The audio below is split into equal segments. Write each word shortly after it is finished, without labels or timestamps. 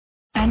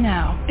And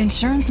now,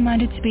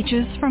 insurance-minded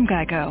speeches from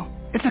Geico.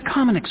 It's a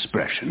common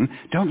expression,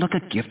 don't let the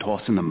gift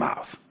horse in the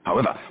mouth.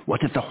 However,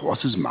 what if the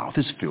horse's mouth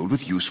is filled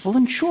with useful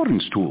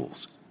insurance tools?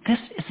 This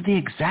is the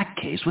exact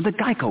case with the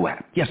Geico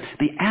app. Yes,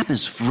 the app is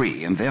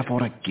free and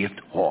therefore a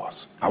gift horse.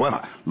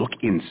 However, look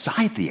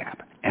inside the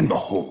app and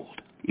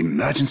behold,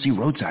 emergency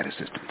roadside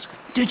assistance,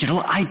 digital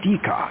ID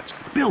cards,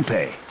 bill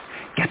pay.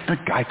 Get the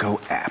Geico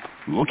app.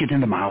 Look it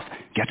in the mouth.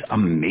 Get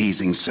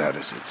amazing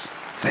services.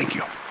 Thank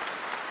you.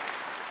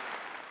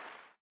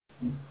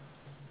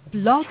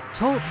 Blog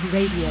Talk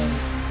Radio.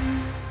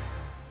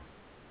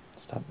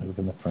 Stop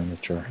moving the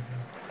furniture.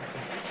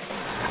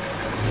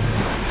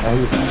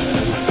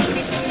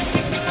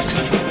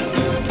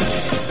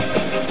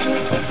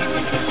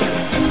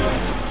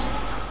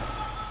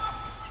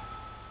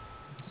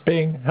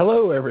 Bing.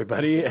 Hello,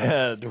 everybody,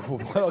 and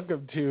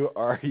welcome to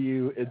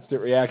RU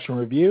Instant Reaction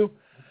Review.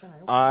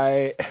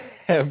 I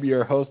am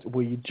your host.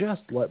 Will you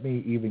just let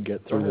me even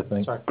get through the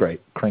thing? Sorry.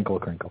 Great. Crinkle.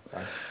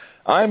 Sorry.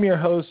 I'm your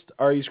host,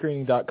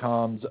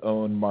 RUScreening.com's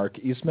own Mark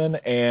Eastman,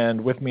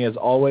 and with me, as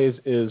always,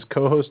 is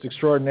co-host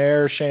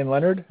extraordinaire Shane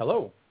Leonard.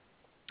 Hello.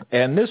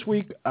 And this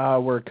week,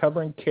 we're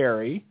covering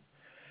Carrie.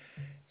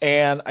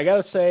 And I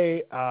got to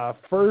say,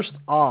 first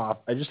off,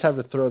 I just have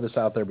to throw this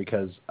out there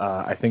because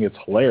I think it's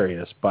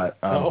hilarious, but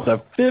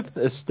The Fifth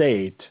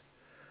Estate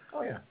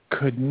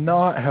could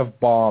not have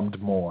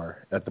bombed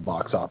more at the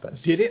box office.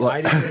 Did it?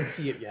 I didn't even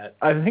see it yet.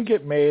 I think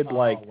it made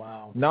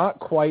not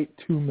quite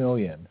 $2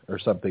 million or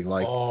something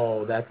like.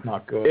 Oh, that's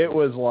not good. It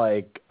was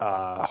like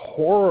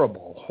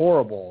horrible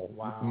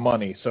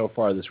money so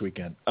far this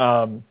weekend.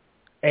 And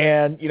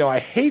I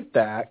hate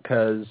that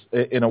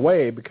in a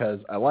way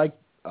because I like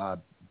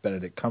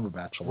Benedict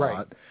Cumberbatch a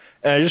lot,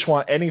 and I just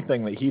want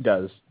anything that he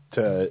does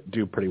to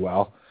do pretty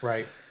well.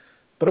 Right.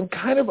 But I'm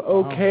kind of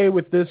okay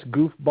with this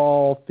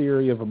goofball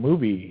theory of a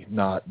movie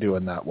not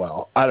doing that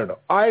well. I don't know.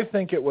 I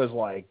think it was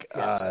like,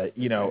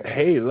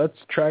 hey, let's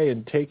try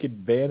and take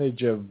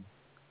advantage of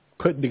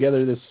putting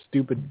together this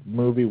stupid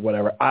movie,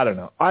 whatever. I don't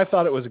know. I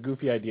thought it was a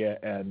goofy idea,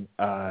 and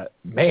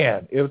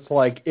man, it's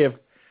like if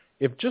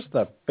just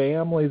the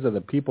families of the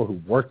people who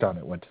worked on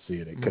it went to see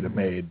it, it could have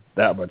made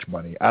that much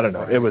money. I don't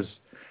know. It was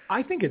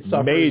I think it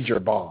suffers, major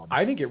bomb.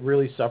 I think it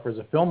really suffers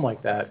a film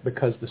like that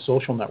because The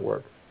Social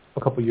Network a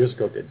couple of years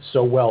ago did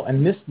so well,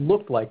 and this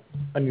looked like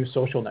a new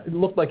social network. It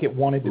looked like it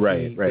wanted to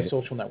be the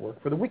Social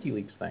Network for the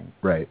WikiLeaks thing.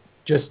 Right.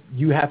 Just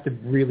you have to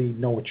really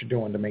know what you're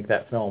doing to make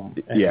that film.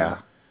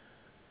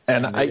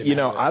 And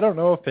I don't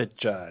know if it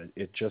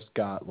just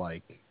got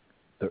like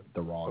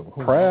the wrong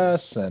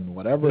press and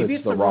whatever. Maybe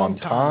it's the wrong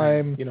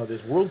time.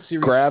 There's World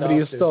Series. Gravity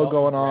stuff, is still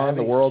going on.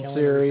 The World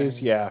Series.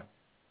 Everything. Yeah.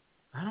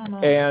 I don't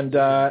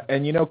know.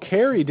 And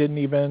Carrie didn't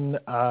even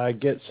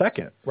get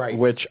second,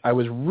 which I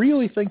was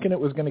really thinking it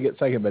was going to get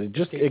second, but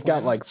it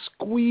got like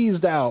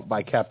squeezed out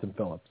by Captain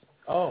Phillips.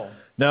 Oh.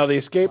 No, the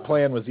Escape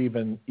Plan was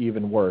even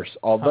worse,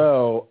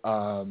 although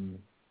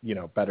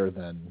better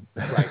than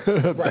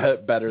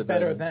better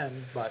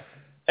than, but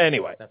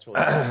anyway, that's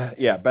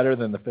really better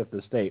than The Fifth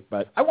Estate.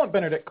 But I want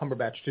Benedict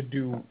Cumberbatch to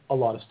do a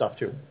lot of stuff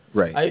too.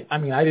 Right. I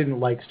mean, I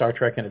didn't like Star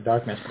Trek Into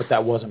Darkness, but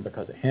that wasn't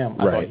because of him.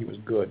 I thought he was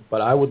good,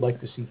 but I would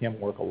like to see him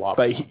work a lot.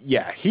 But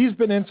he's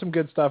been in some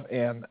good stuff,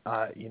 and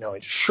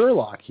in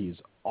Sherlock, he's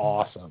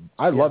awesome.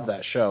 I love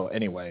that show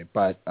anyway,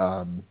 but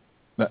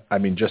I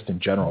mean, just in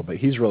general, but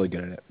he's really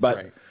good at it.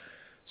 But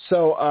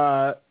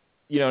so.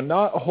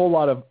 Not a whole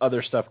lot of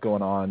other stuff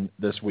going on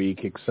this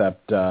week,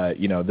 except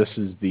this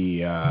is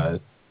the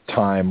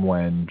time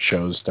when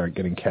shows start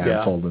getting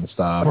canceled and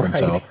stuff, and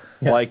so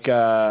like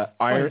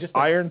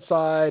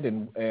Ironside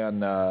and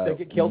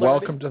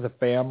Welcome to the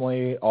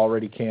Family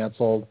already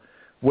canceled,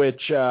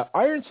 which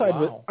Ironside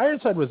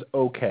was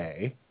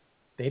okay.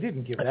 They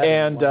didn't give that.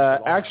 And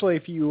actually,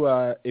 if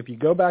you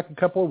go back a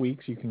couple of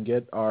weeks, you can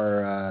get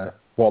our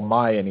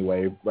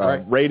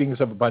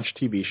ratings of a bunch of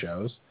TV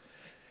shows.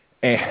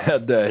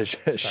 And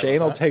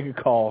Shane will take a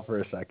call for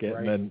a second,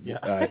 and then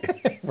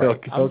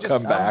he'll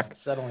come back. I'm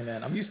settling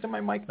in. I'm used to my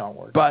mic not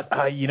working. But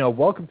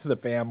Welcome to the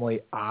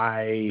Family,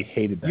 I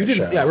hated that show. You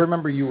didn't? Yeah, I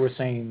remember you were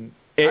saying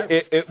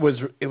it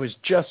was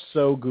just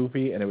so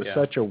goofy, and it was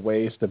such a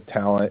waste of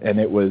talent. And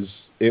it was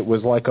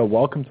like a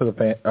Welcome to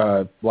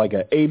the like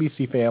a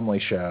ABC Family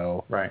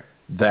show,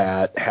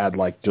 that had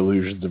like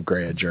Delusions of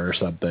Grandeur or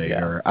something,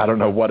 or I don't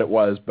know what it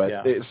was, but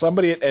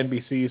somebody at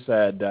NBC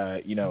said,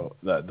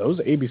 those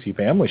ABC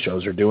Family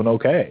shows are doing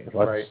okay.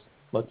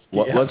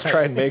 Let's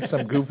try and make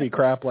some goofy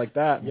crap like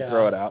that and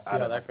throw it out.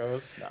 That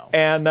goes. No.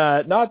 And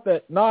not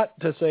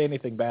to say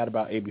anything bad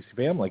about ABC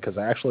Family, because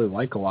I actually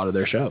like a lot of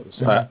their shows.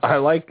 I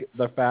like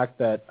the fact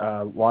that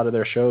a lot of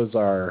their shows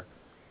are,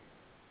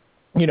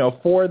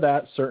 for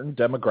that certain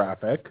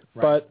demographic,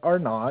 but are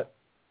not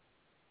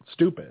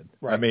stupid.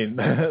 I mean,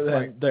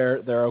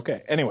 they're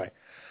okay. Anyway,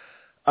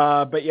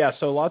 But yeah,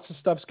 so lots of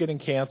stuff's getting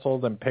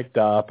canceled and picked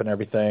up and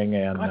everything.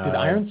 And God, did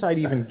Ironside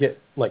even get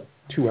like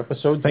 2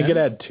 episodes? I think it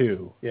had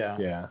 2.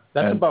 Yeah.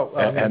 That's about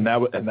and that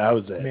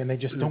was it. Man, they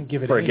just don't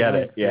give it. Forget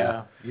it.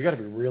 Yeah. You got to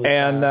be really.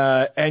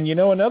 And you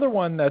know, another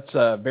one that's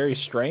very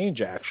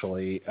strange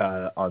actually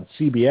on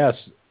CBS,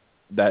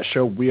 that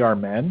show We Are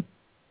Men.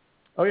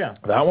 Oh yeah.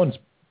 That one's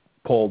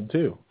pulled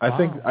too. I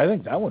think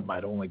that one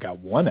might only got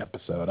 1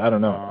 episode. I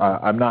don't know.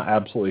 I'm not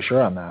absolutely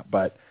sure on that,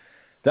 but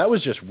that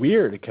was just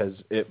weird because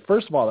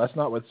first of all, that's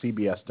not what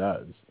CBS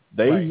does.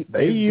 They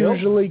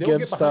usually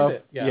give stuff.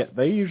 Yeah,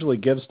 they usually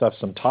give stuff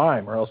some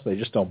time, or else they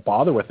just don't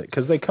bother with it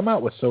because they come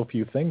out with so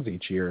few things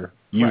each year.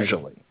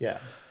 Usually, yeah.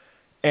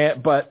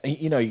 But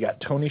you know, you got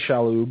Tony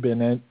Shalhoub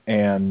in it,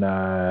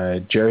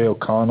 and Jerry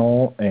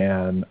O'Connell,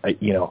 and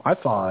I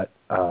thought,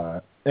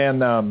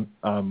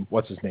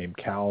 what's his name,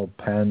 Cal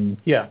Penn?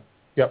 Yeah.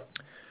 Yep.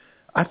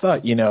 I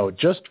thought,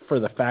 just for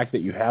the fact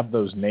that you have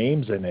those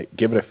names in it,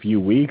 give it a few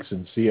weeks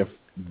and see if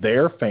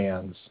their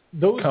fans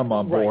come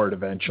on board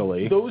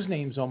eventually. Those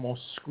names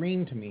almost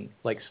scream to me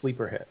like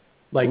sleeper hit.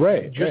 Like,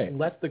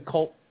 let the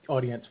cult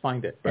audience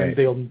find it, and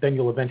then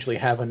you'll eventually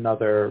have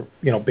another,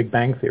 Big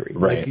Bang Theory.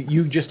 Right. Like,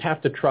 you just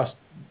have to trust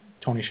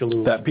Tony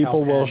Shalhoub. That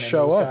people will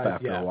show up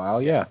after a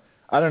while. Yeah.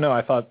 I don't know.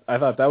 I thought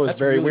that was That's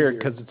very really weird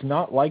because it's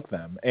not like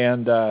them.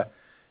 And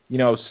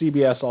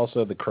CBS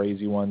also, the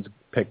crazy ones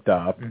picked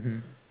up. Mm-hmm.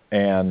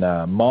 And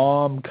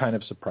Mom kind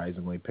of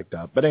surprisingly picked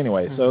up. But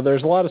anyway, so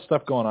there's a lot of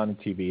stuff going on in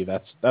TV.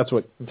 That's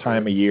what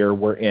time of year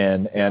we're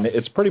in. And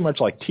it's pretty much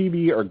like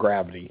TV or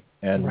Gravity.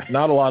 And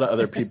not a lot of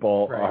other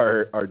people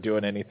are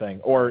doing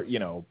anything. Or,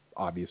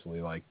 obviously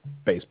like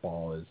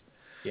baseball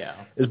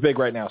is big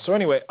right now. So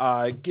anyway,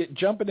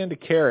 jumping into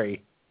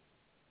Carrie,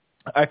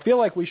 I feel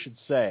like we should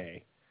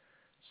say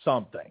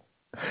something.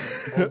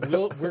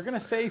 We're going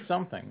to say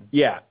something.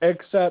 Yeah,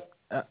 except...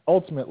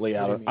 ultimately,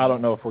 I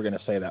don't know if we're going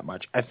to say that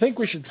much. I think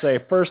we should say,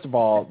 first of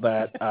all,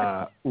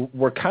 that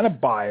we're kind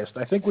of biased.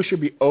 I think we should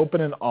be open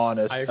and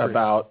honest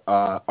about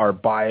our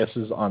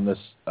biases on this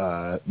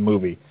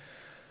movie.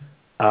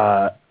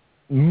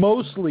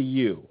 Mostly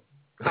you.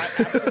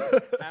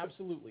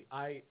 Absolutely.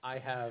 I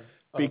have...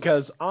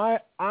 because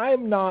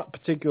I'm not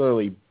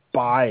particularly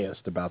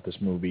biased about this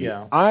movie.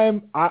 Yeah.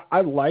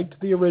 I liked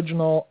the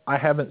original. I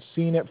haven't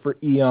seen it for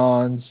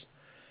eons.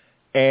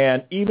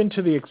 And even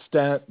to the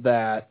extent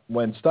that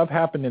when stuff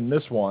happened in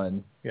this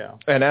one,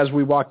 and as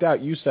we walked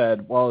out, you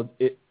said, well,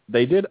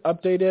 they did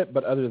update it,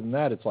 but other than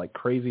that, it's like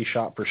crazy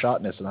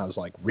shot-for-shotness. And I was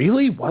like,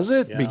 really? Was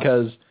it? Yeah.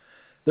 Because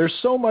there's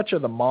so much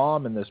of the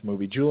mom in this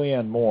movie,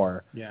 Julianne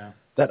Moore,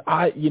 that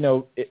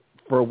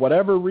for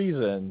whatever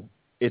reason,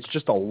 it's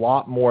just a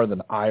lot more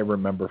than I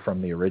remember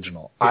from the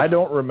original. Yeah. I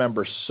don't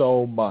remember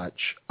so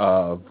much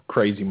of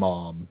Crazy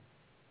Mom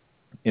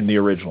in the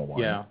original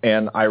one. Yeah.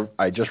 And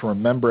I just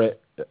remember it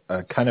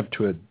kind of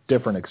to a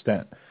different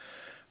extent.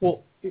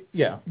 Well,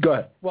 yeah. Go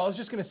ahead. Well, I was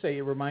just going to say,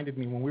 it reminded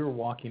me when we were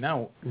walking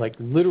out, like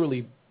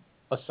literally,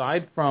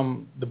 aside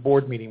from the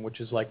board meeting, which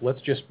is like,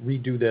 let's just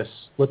redo this,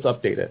 let's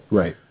update it.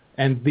 Right.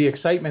 And the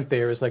excitement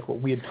there is like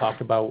what we had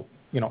talked about,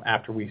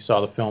 after we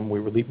saw the film.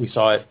 We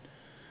saw it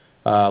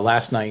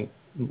last night,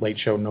 late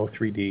show, no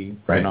 3D,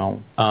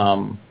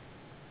 right.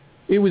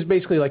 It was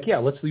basically like,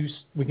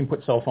 we can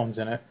put cell phones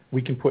in it.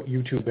 We can put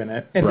YouTube in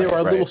it. And there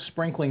are little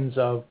sprinklings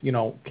of,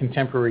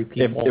 contemporary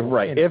people.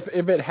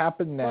 If it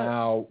happened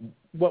now,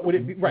 what would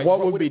it be? Right.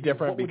 What would be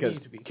different? Because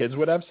kids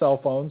would have cell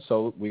phones,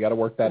 so we got to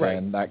work that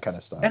in, that kind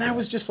of stuff. And I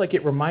was just like,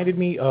 it reminded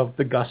me of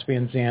the Gus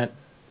Van Sant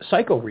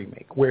Psycho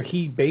remake, where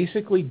he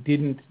basically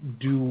didn't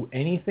do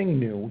anything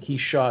new. He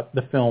shot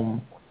the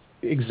film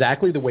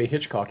exactly the way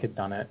Hitchcock had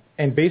done it,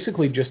 and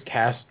basically just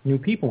cast new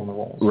people in the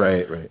roles.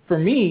 Right. For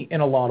me, in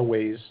a lot of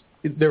ways,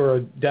 there are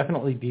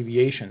definitely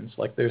deviations.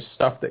 Like there's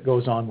stuff that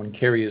goes on when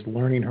Carrie is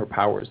learning her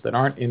powers that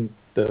aren't in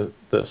the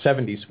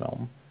 70s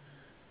film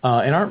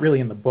and aren't really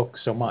in the book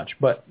so much.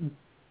 But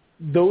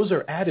those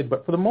are added.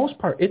 But for the most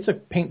part, it's a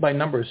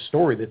paint-by-numbers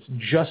story that's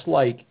just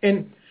like...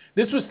 And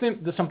this was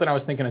something I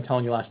was thinking of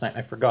telling you last night.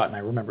 I forgot, and I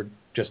remembered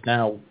just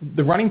now.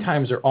 The running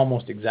times are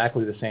almost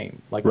exactly the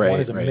same. Like one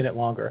is a minute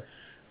longer.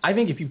 I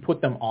think if you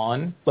put them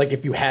on, like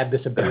if you had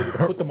this ability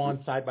to put them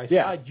on side by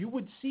side, you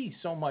would see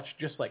so much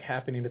just like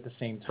happening at the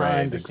same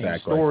time, same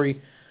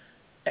story.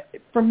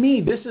 For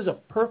me, this is a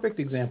perfect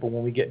example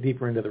when we get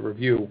deeper into the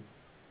review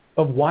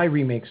of why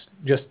remakes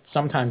just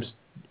sometimes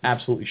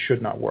absolutely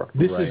should not work.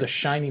 This is a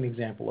shining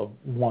example of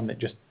one that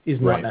just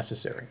is not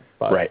necessary.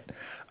 But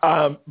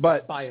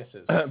but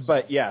biases.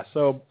 But yeah,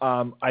 so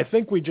I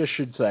think we just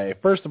should say,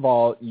 first of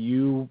all,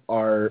 you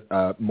are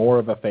more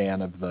of a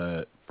fan of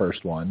the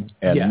first one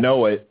and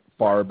know it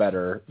far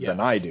better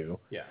than I do.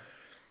 Yeah.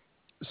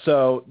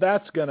 So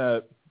that's going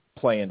to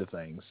play into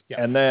things.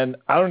 Yeah. And then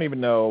I don't even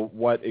know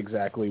what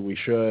exactly we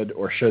should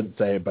or shouldn't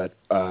say, but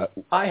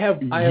I have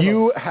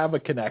a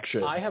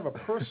connection. I have a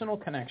personal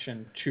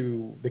connection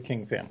to the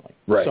King family.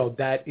 Right. So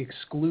that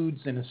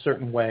excludes in a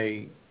certain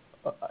way,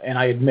 and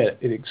I admit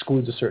it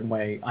excludes a certain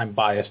way. I'm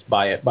biased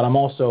by it, but I'm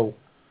also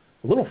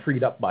a little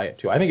freed up by it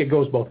too. I think it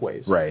goes both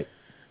ways. Right.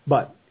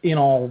 But In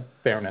all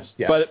fairness,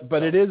 yes.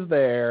 But it is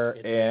there,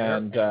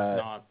 and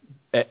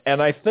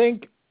I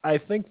think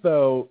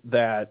though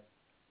that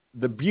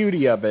the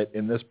beauty of it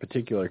in this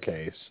particular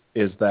case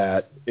is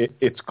that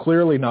it's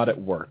clearly not at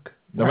work.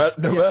 No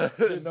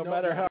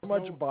matter how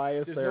much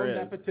bias there is. There's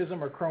no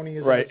nepotism or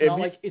cronyism. Right.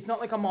 It's not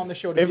like I'm on the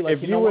show to be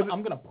like, what,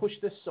 I'm going to push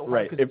this so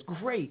hard because it's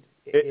great.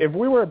 If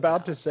we were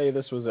about to say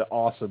this was an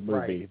awesome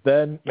movie,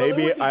 then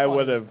maybe I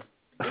would have...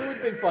 It would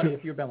have been funny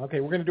if you'd been, okay,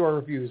 we're going to do our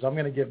reviews. I'm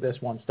going to give this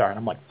 1 star. And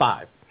I'm like,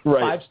 5.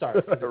 Right. 5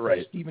 stars.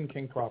 Right. Stephen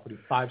King property,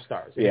 5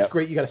 stars. It's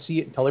great. You got to see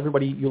it and tell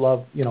everybody you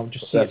love,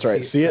 just see it. That's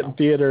right. See it in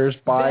theaters,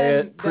 buy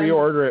it,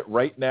 pre-order it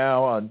right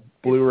now on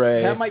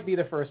Blu-ray. That might be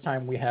the first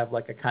time we have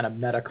like a kind of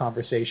meta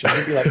conversation.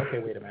 You'd be like, okay,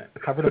 wait a minute.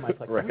 Cover the mic.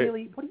 Like,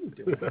 really? What are you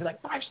doing? You're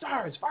like, 5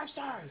 stars, 5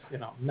 stars.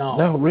 No.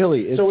 No,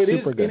 really. It's so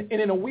super good.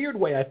 And in a weird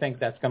way, I think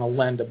that's going to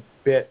lend a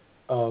bit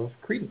of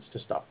credence to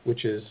stuff,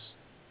 which is,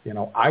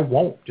 I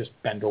won't just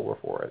bend over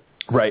for it.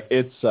 Right.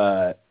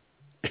 It's,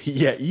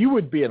 you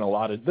would be in a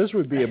lot of, this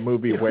would be a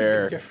movie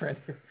where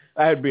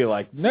I'd be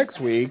like,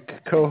 next week,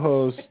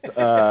 co-host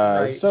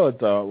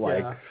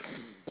so-and-so,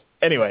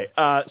 anyway,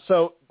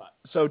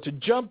 so to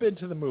jump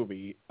into the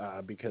movie,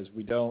 because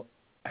we don't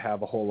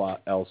have a whole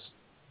lot else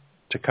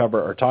to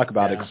cover or talk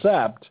about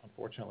except,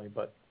 unfortunately,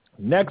 but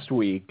next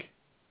week,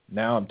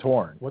 now I'm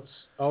torn. What's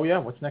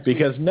next week?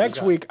 Because next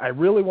next week, I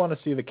really want to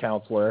see The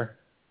Counselor,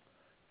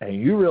 and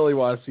you really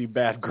want to see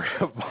Bad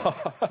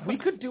Grandpa. We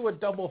could do a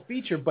double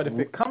feature, but if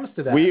it comes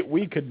to that...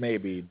 We could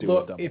maybe do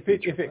a double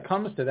feature. If it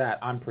comes to that,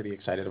 I'm pretty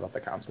excited about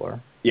The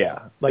Counselor.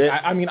 Yeah.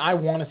 I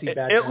want to see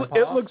Bad Grandpa.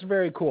 It looks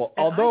very cool.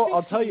 And although,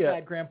 I'll tell you...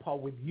 Bad Grandpa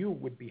with you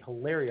would be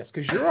hilarious,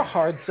 because you're a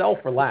hard sell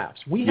for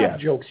laughs. We have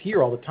jokes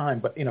here all the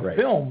time, but in a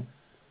film,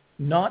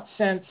 not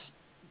since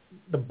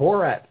the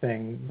Borat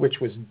thing, which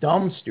was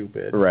dumb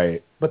stupid.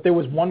 Right. But there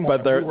was one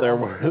moment there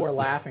were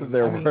laughing.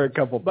 There were a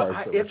couple parts.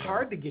 But it's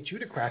hard to get you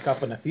to crack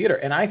up in the theater,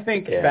 and I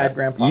think Bad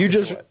Grandpa.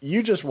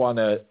 You just want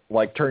to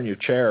turn your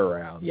chair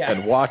around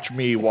and watch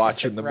me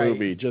watching the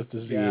movie just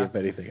to see if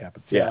anything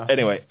happens. Yeah.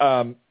 Anyway,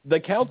 The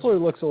Counselor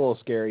looks a little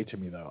scary to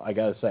me though. I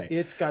gotta say,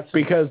 it's got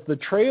because the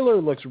trailer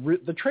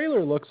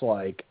looks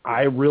like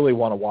I really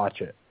want to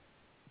watch it,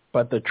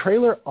 but the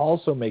trailer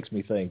also makes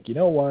me think, you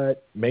know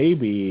what,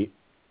 maybe.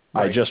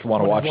 Right. I just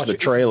want to watch the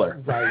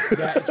trailer. Right.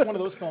 Yeah, it's one of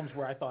those films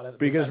where I thought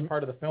because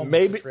part of the film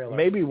maybe was the trailer.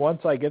 Maybe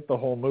once I get the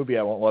whole movie,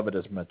 I won't love it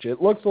as much.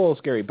 It looks a little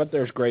scary, but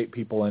there's great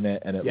people in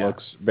it, and it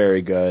looks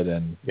very good.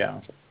 And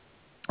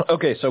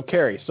Okay, so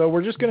Carrie,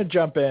 we're just going to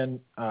jump in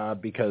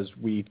because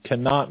we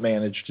cannot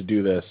manage to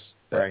do this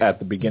at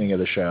the beginning of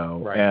the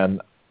show,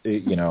 and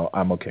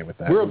I'm okay with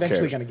that. We're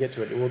eventually going to get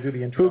to it. We'll do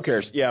the intro. Who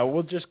cares? Yeah,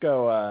 we'll just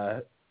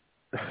go.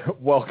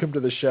 Welcome to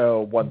the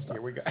show. 1 star.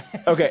 Here we go.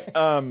 Okay.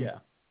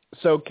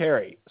 So,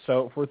 Carrie,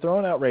 if we're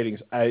throwing out ratings,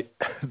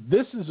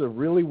 this is a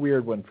really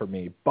weird one for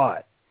me,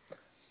 but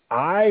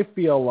I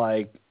feel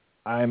like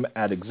I'm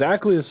at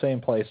exactly the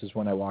same place as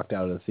when I walked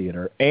out of the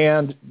theater.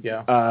 And,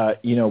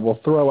 we'll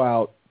throw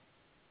out,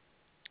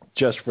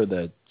 just for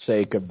the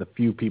sake of the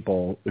few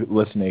people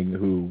listening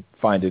who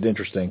find it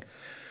interesting,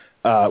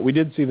 we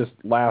did see this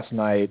last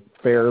night,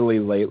 fairly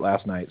late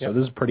last night, so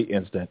this is pretty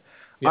instant.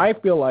 I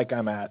feel like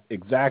I'm at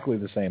exactly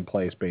the same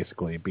place,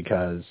 basically,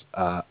 because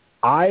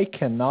I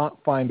cannot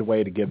find a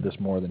way to give this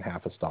more than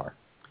half a star.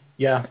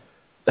 Yeah.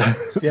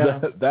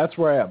 That's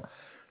where I am.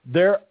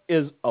 There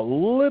is a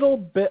little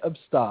bit of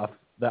stuff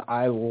that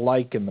I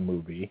like in the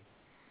movie,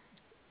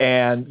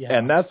 and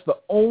that's the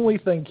only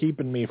thing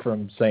keeping me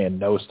from saying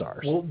no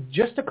stars. Well,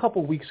 just a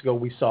couple weeks ago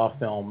we saw a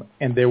film,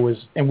 and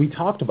we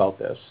talked about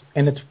this,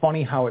 and it's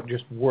funny how it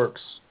just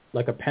works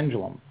like a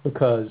pendulum,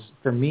 because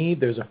for me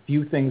there's a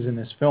few things in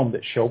this film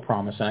that show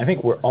promise, and I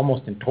think we're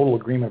almost in total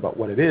agreement about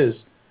what it is.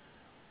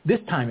 This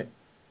time,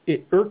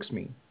 it irks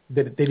me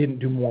that they didn't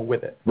do more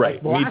with it.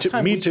 Right. Like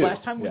me too.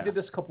 Last time we did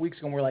this a couple weeks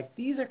ago, and we're like,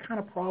 these are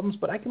kind of problems,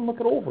 but I can look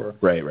it over.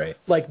 Right.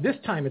 Like this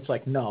time, it's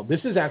like, no,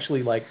 this is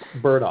actually like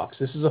burdocks.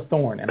 This is a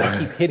thorn, and I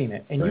keep hitting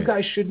it. And you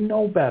guys should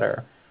know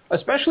better,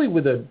 especially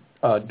with a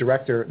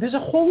director. There's a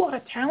whole lot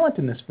of talent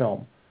in this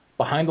film.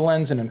 Behind the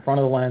lens and in front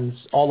of the lens,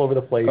 all over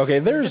the place. Okay,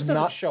 It just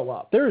doesn't show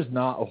up. There is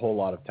not a whole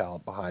lot of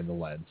talent behind the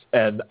lens,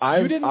 and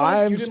I'm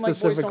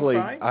specifically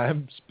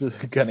I'm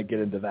going to get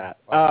into that.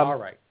 All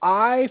right.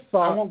 I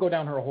won't go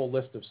down her whole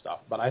list of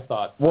stuff, but I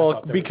thought.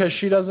 Because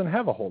she doesn't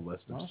have a whole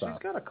list of stuff.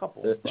 She's got a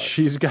couple.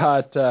 She's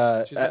got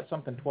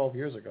something 12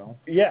 years ago.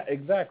 Yeah,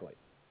 exactly.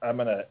 I'm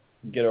going to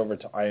get over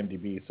to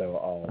IMDb, so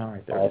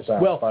I'll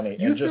sound funny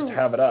and just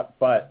have it up.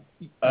 But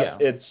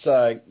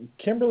it's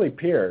Kimberly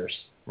Pierce.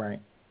 Right.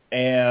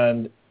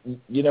 And,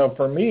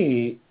 for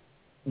me,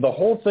 the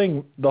whole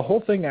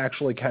thing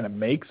actually kind of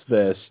makes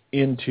this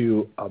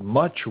into a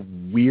much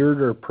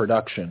weirder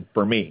production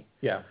for me.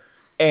 Yeah.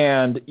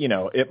 And,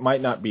 it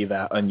might not be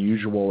that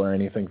unusual or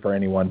anything for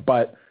anyone,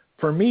 but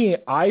for me,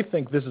 I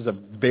think this is a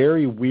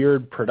very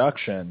weird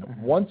production.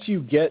 Mm-hmm. Once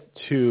you get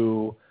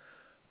to,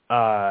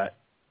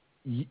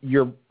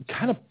 you're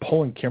kind of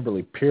pulling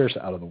Kimberly Pierce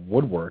out of the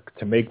woodwork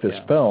to make this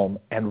film,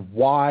 and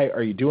why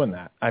are you doing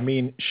that? I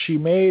mean, she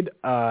made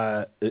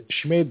The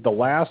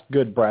Last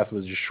Good Breath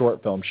was a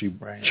short film. She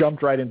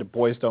jumped right into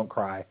Boys Don't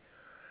Cry,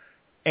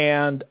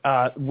 and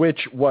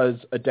which was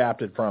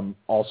adapted from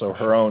also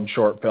her own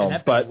short film.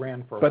 But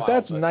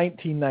that's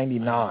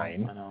 1999,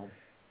 I know.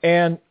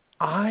 And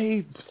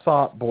I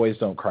thought Boys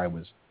Don't Cry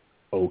was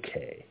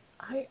okay.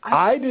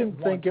 I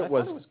didn't think it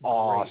was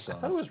awesome.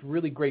 I thought it was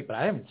really great, but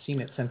I haven't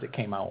seen it since it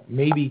came out.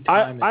 Maybe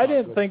I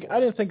didn't think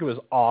it was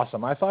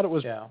awesome. I thought it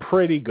was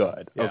pretty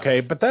good. Yeah.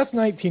 Okay, but that's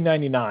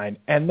 1999,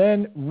 and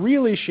then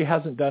really she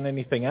hasn't done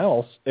anything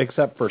else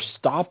except for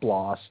Stop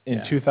Loss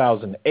in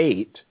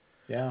 2008.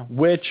 Yeah.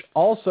 Which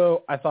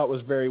also I thought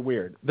was very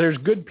weird. There's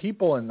good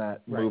people in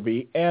that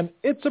movie, and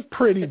it's a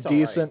pretty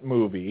decent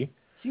movie.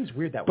 Seems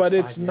weird that, but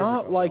it's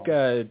not like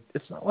a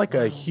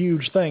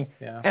huge thing,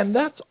 and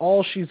that's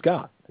all she's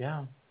got.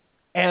 Yeah,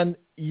 and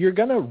you're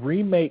gonna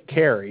remake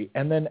Carrie,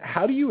 and then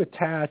how do you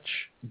attach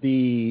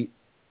the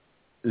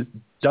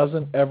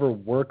doesn't ever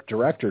work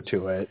director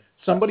to it?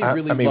 Somebody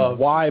really loved.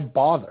 Why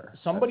bother?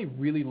 Somebody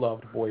really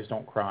loved Boys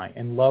Don't Cry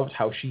and loved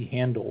how she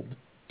handled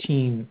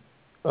teen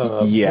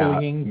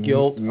bullying,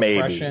 guilt,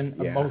 oppression,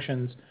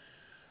 emotions.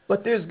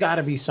 But there's got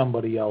to be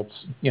somebody else,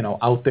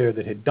 out there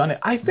that had done it.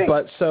 I think.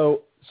 But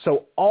so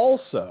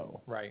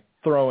also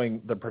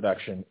throwing the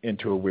production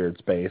into a weird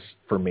space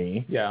for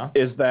me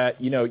is that,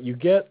 you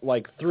get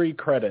like 3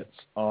 credits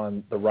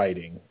on the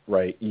writing,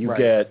 right? You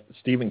get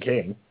Stephen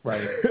King,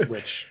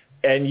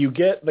 and you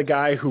get the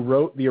guy who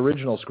wrote the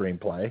original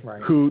screenplay,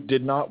 who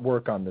did not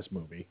work on this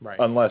movie,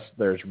 unless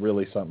there's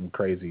really something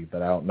crazy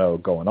that I don't know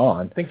going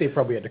on. I think they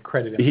probably had to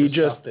credit him for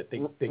stuff that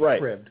they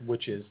cribbed,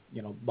 which is,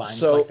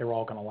 lines like they're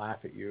all going to laugh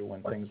at you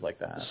and things like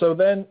that. So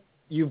then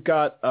you've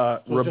got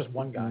just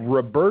one guy,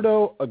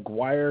 Roberto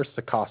Aguirre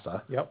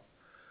Sacasa,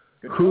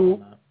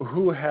 who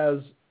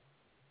has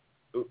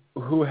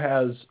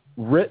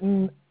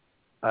written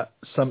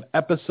some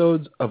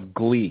episodes of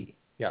Glee.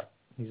 Yep,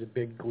 he's a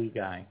big Glee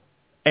guy.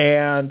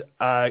 And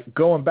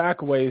going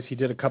back a ways, he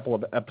did a couple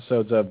of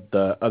episodes of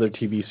the other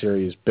TV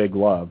series Big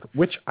Love,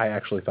 which I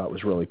actually thought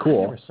was really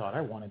cool. I never saw it.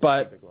 I wanted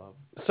to see Big Love.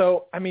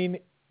 So I mean,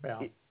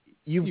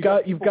 you've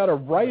got a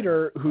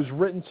writer who's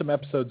written some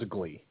episodes of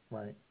Glee.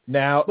 Right.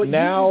 Now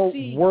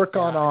work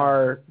on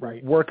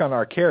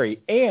our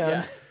Carrie,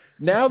 and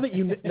now that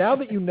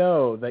you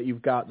know that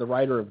you've got the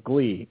writer of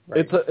Glee,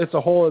 it's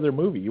a whole other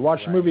movie. You watch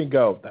the movie and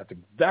go, that's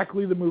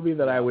exactly the movie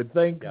that I would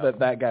think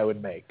that guy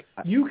would make.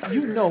 You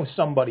know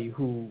somebody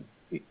who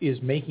is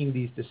making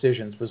these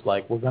decisions was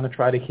like, we're going to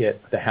try to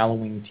hit the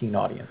Halloween teen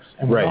audience,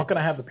 and we're not going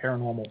to have the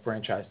Paranormal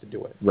franchise to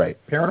do it. Right.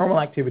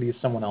 Paranormal Activity is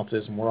someone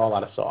else's, and we're all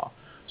out of Saw.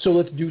 So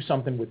let's do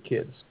something with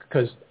kids,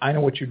 because I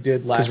know what you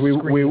did last Because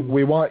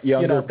we want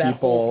younger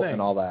people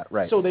and all that,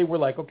 right? So they were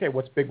like, okay,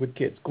 what's big with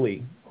kids?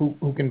 Glee.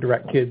 Who can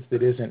direct kids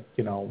that isn't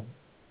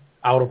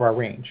out of our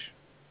range?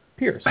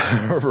 Pierce.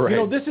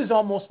 Right. This is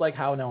almost like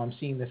how now I'm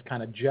seeing this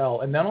kind of gel,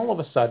 and then all of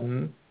a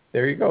sudden,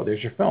 there you go.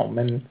 There's your film,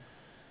 and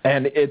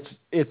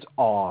it's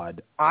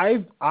odd.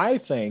 I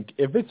think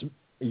if it's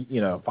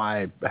if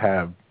I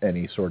have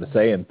any sort of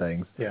say in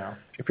things,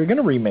 if you're going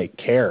to remake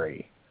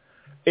Carrie.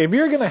 If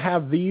you're going to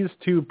have these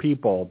 2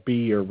 people be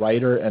your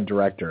writer and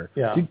director,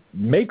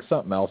 make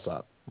something else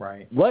up.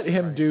 Right. Let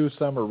him do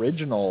some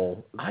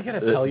original I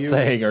gotta tell you,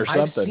 thing or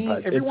something.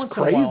 But it's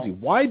crazy.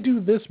 Why do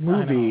this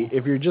movie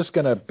if you're just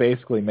going to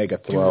basically make a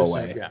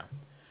throwaway?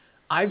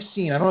 I've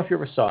seen, I don't know if you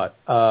ever saw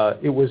it.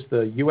 It was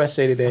the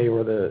USA Today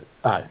or the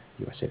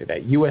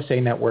USA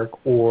Network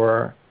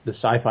or the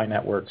Sci-Fi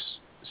Network's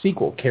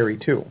sequel, Carrie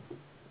 2.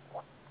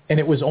 And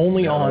it was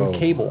only on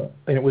cable,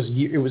 and it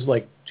was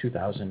like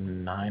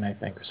 2009, I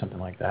think, or something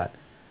like that.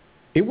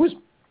 It was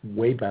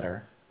way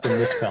better than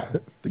this film.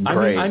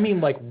 Great. I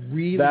mean, like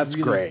really,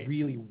 great.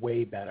 Really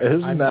way better.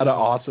 Isn't that an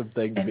awesome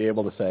thing to be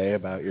able to say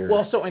about your?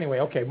 Well, so anyway,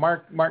 okay.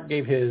 Mark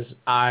gave his.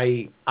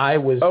 I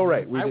was. Oh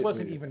right. I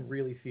wasn't even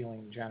really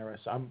feeling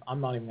generous. I'm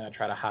not even going to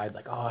try to hide.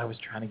 Like, I was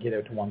trying to get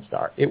it to 1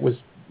 star. It was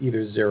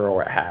either 0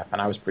 or 0.5,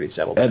 and I was pretty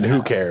settled. And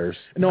who cares?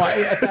 No,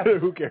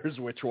 who cares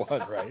which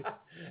one, right?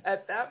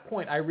 At that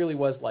point, I really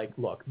was like,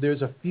 look,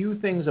 there's a few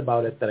things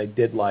about it that I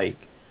did like,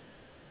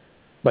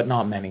 but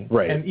not many.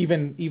 Right. And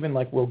even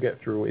like we'll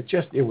get through,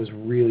 it was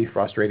really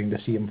frustrating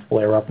to see him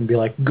flare up and be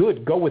like,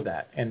 good, go with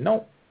that. And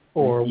nope.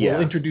 Or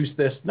we'll introduce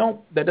this.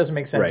 Nope, that doesn't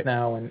make sense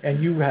now.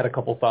 And you had a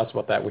couple thoughts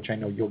about that, which I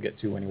know you'll get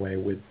to anyway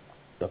with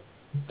the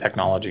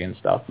technology and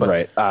stuff.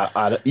 But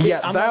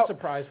I'm not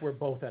surprised we're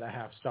both at a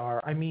 0.5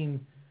 star. I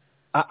mean,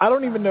 I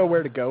don't even know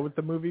where to go with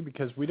the movie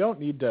because we don't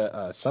need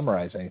to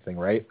summarize anything,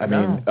 right? I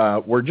mean,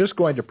 we're just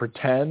going to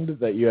pretend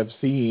that you have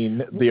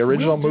seen the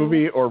original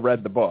movie or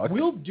read the book.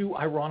 We'll do,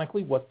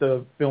 ironically, what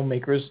the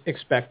filmmakers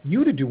expect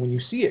you to do when you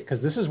see it,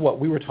 because this is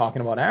what we were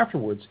talking about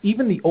afterwards.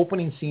 Even the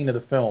opening scene of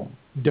the film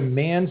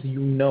demands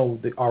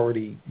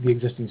the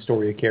existing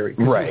story of Carrie.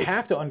 Right. You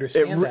have to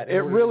understand that.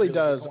 It really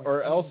does,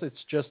 or else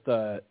it's just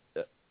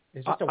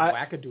It's just a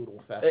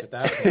wackadoodle fest at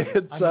that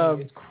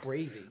point. It's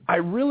crazy. I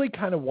really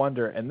kind of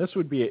wonder, and this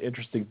would be an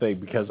interesting thing,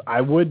 because I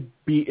would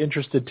be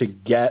interested to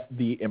get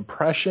the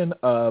impression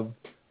of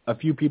a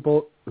few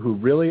people who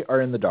really are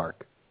in the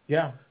dark.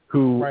 Yeah.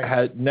 Who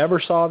had never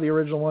saw the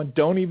original one,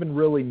 don't even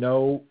really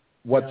know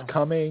what's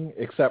coming,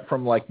 except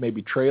from like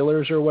maybe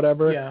trailers or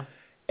whatever. Yeah.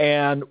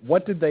 And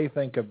what did they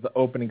think of the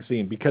opening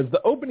scene? Because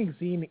the opening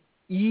scene,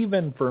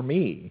 even for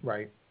me,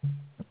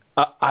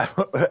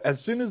 as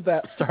soon as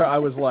that started, I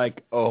was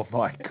like, "Oh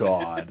my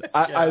god!"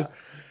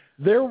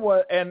 There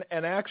was, and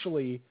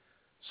actually,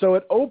 so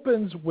it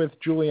opens with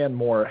Julianne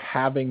Moore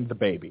having the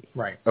baby,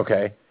 right?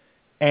 Okay,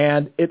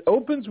 and it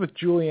opens with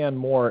Julianne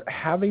Moore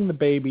having the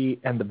baby,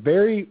 and the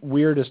very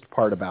weirdest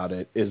part about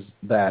it is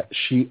that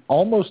she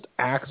almost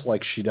acts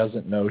like she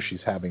doesn't know she's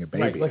having a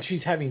baby, right? Like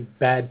she's having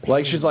bad pain.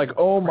 Like she's like,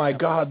 "Oh my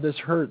god, this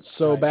hurts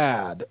so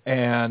bad,"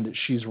 and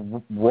she's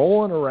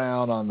rolling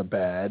around on the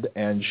bed,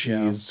 and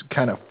she's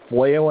kind of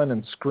flailing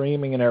and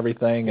screaming and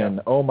everything,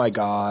 and oh my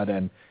god,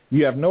 and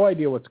you have no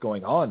idea what's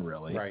going on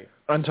really, right?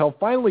 Until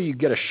finally you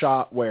get a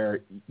shot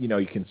where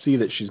you can see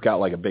that she's got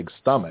like a big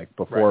stomach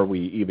before we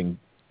even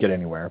get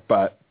anywhere.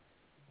 But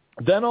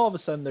then all of a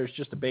sudden there's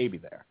just a baby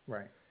there.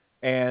 Right.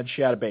 And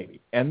she had a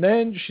baby. And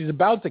then she's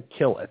about to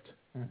kill it.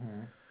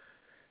 Mm-hmm.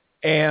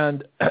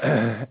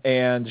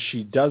 And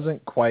she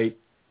doesn't quite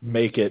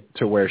make it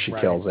to where she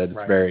kills it.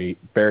 It's very,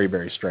 very,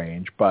 very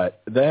strange.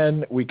 But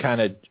then we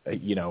kind of,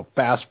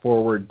 fast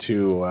forward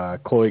to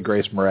Chloe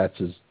Grace Moretz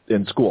is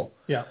in school.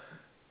 Yeah.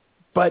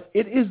 But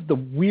it is the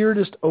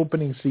weirdest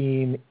opening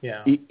scene.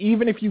 Yeah.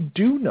 Even if you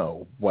do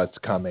know what's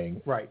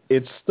coming,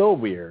 it's still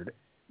weird.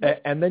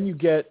 And then you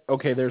get,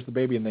 okay, there's the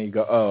baby, and then you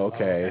go, oh,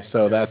 okay,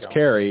 so that's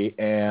Carrie,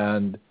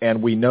 and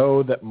we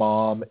know that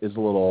mom is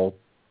a little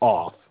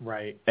off.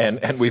 Right.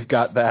 And we've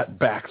got that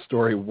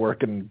backstory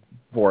working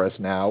for us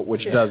now,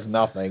 which does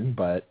nothing,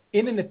 but...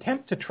 In an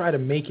attempt to try to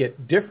make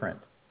it different,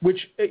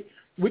 which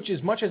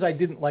as much as I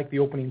didn't like the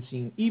opening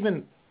scene,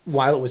 even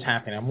while it was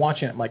happening, I'm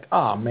watching it, I'm like,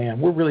 oh, man,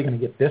 we're really going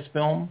to get this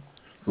film?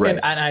 Right.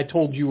 And I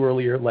told you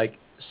earlier, like,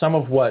 some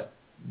of what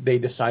they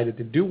decided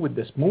to do with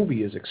this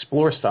movie is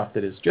explore stuff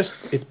that is just,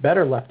 it's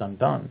better left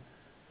undone.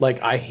 Like,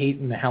 I hate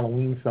in the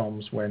Halloween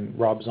films when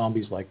Rob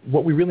Zombie's like,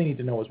 what we really need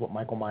to know is what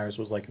Michael Myers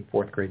was like in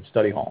fourth grade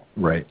study hall.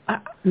 Right.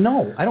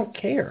 No, I don't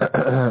care.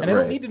 And I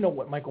don't need to know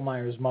what Michael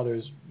Myers'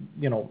 mother's,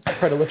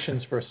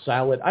 predilections for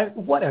salad.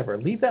 Whatever.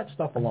 Leave that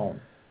stuff alone.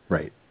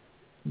 Right.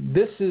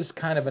 This is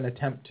kind of an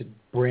attempt to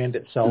brand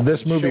itself. This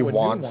movie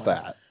wants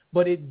that.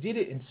 But it did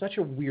it in such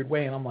a weird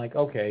way, and I'm like,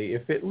 okay,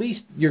 if at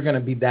least you're going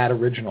to be that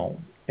original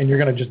and you're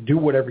going to just do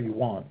whatever you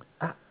want,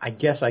 I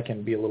guess I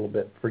can be a little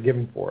bit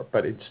forgiving for it,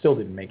 but it still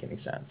didn't make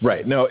any sense.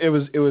 Right. No, it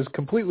was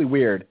completely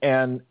weird.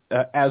 And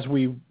as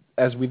we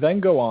then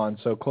go on,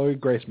 so Chloe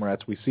Grace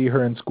Moretz, we see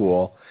her in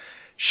school.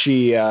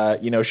 She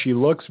she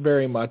looks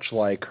very much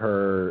like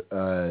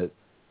her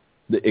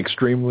the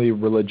extremely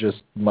religious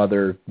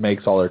mother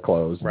makes all her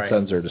clothes and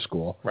sends her to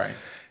school. Right.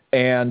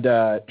 And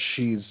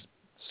she's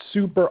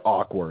super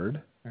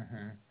awkward.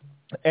 Mm-hmm.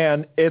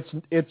 And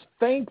it's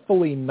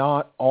thankfully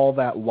not all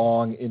that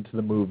long into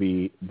the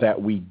movie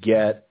that we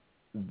get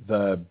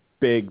the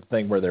big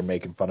thing where they're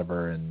making fun of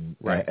her and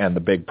the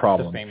big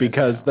problems,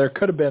 because there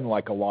could have been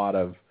like a lot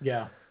of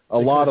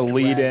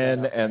lead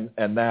in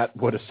and that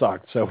would have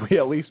sucked. So we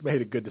at least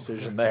made a good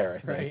decision there,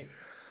 I think.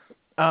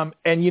 Right.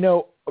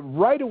 And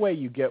right away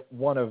you get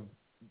one of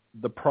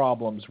the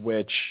problems,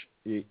 which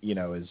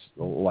is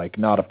like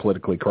not a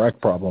politically correct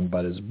problem,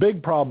 but is a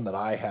big problem that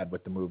I had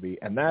with the movie,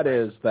 and that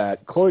is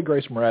that Chloe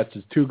Grace Moretz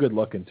is too good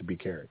looking to be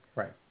Carrie.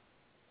 Right.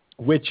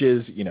 Which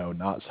is,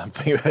 not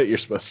something that you're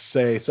supposed to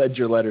say, send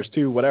your letters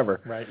to,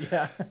 whatever. Right,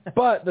 yeah.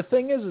 But the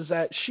thing is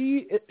that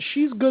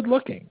she's good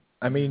looking.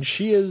 I mean,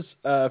 she is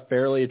a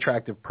fairly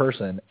attractive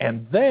person,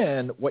 and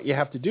then what you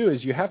have to do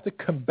is you have to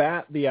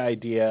combat the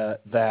idea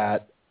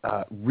that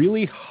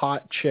really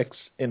hot chicks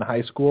in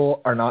high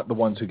school are not the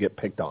ones who get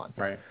picked on.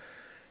 Right.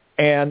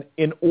 And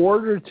in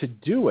order to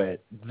do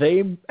it,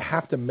 they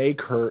have to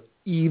make her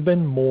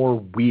even more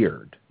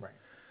weird. Right.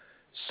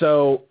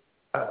 So,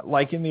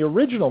 like in the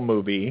original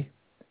movie,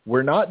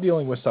 we're not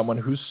dealing with someone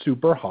who's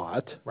super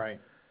hot. Right.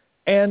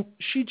 And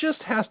she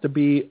just has to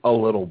be a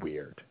little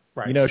weird.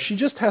 Right. She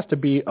just has to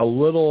be a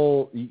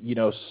little,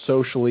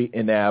 socially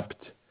inept.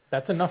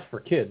 That's enough for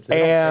kids.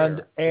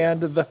 And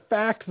the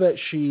fact that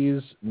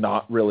she's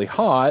not really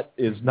hot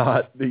is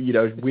not, we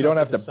don't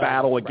have to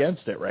battle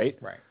against it, right?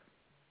 Right.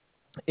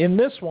 In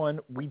this one,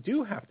 we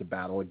do have to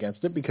battle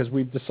against it because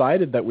we've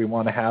decided that we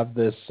want to have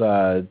this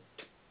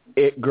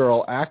it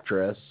girl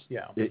actress,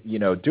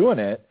 doing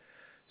it.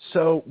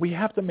 So we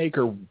have to make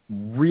her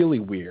really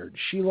weird.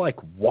 She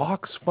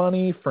walks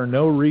funny for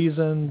no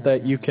reason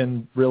that you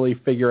can really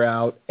figure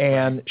out,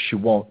 and she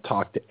won't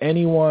talk to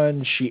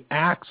anyone. She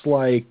acts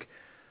like,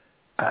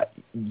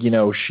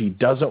 she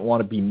doesn't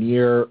want to be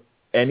near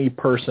any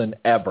person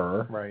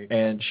ever. Right.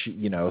 And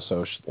she,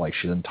 so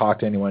she doesn't talk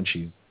to anyone.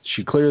 She's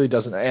she clearly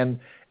doesn't.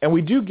 And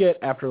we do get,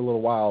 after a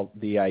little while,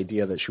 the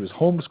idea that she was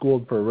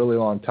homeschooled for a really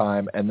long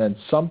time, and then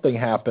something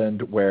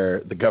happened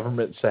where the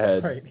government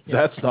said,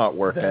 that's not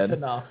working. That's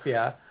enough,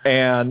 yeah.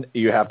 And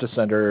you have to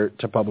send her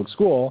to public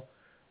school.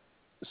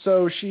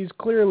 So she's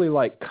clearly,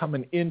 like,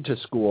 coming into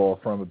school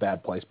from a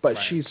bad place, but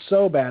she's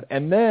so bad.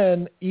 And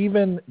then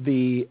even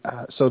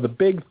so the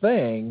big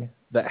thing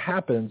that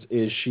happens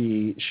is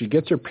she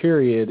gets her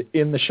period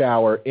in the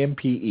shower in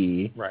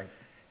PE. Right.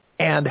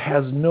 And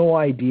has no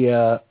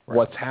idea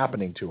what's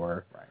happening to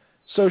her. Right.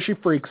 So she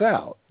freaks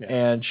out,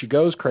 and she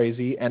goes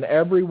crazy, and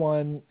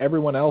everyone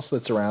else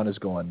that's around is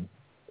going,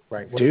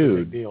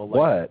 dude,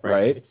 what,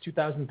 right? It's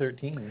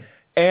 2013.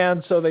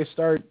 And so they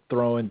start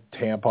throwing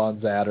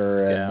tampons at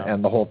her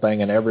and the whole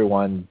thing, and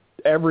everyone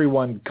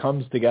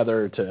comes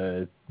together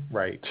to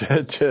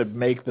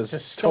make this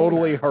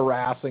totally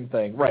harassing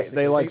thing. Right.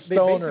 They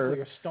stone her.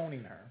 They are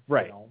stoning her.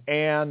 Right. You know?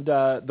 And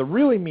the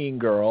really mean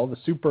girl, the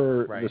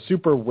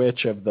super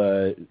witch of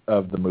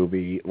the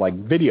movie, like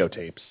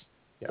videotapes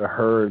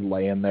her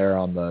laying there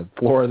on the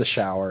floor of the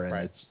shower,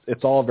 and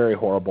it's all very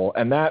horrible.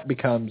 And that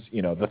becomes,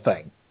 the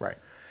thing. Right.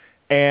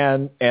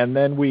 And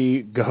then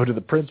we go to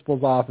the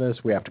principal's office.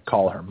 We have to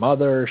call her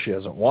mother. She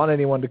doesn't want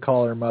anyone to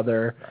call her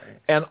mother. Right.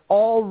 And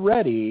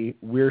already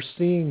we're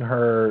seeing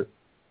her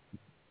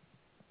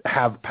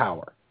have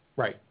power.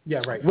 Right.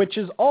 Yeah, right. Which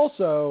is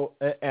also,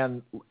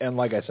 and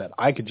like I said,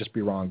 I could just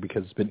be wrong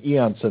because it's been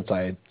eons since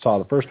I saw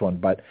the first one,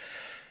 but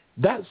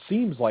that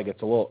seems like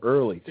it's a little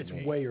early to me.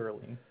 It's way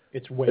early.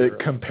 It's way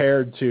early.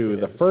 Compared to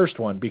the first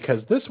one,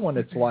 because this one,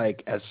 it's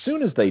like, as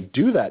soon as they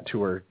do that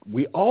to her,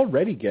 we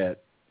already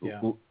get,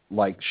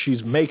 like,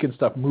 she's making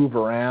stuff move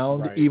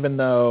around, even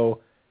though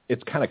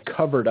it's kind of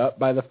covered up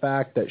by the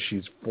fact that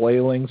she's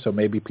flailing, so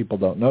maybe people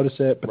don't notice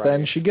it. But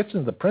then she gets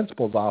into the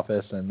principal's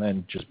office, and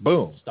then just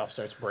boom. Stuff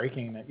starts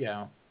breaking.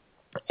 Yeah.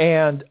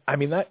 And, I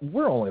mean,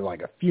 we're only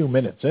like a few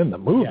minutes in the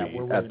movie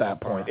at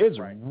that point. It's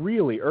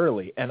really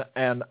early. And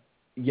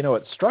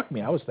it struck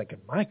me. I was thinking,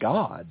 my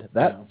God,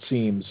 that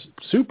seems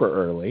super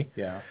early.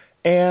 Yeah.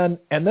 And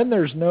then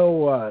there's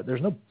no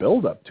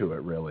build-up to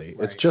it, really.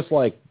 Right. It's just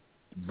like,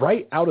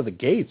 right out of the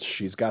gates,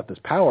 she's got this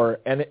power,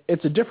 and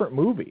it's a different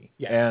movie.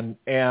 Yeah.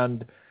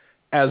 And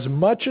as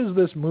much as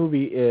this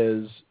movie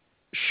is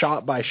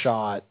shot by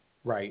shot,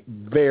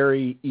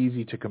 very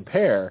easy to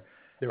compare,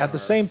 at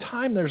the same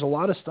time, there's a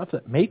lot of stuff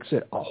that makes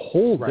it a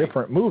whole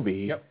different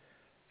movie,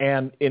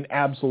 and in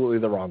absolutely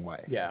the wrong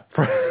way. Yeah,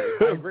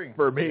 I agree.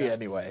 For me,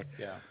 anyway.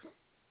 Yeah.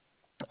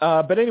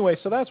 But anyway,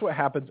 so that's what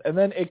happens, and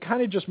then it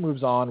kind of just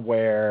moves on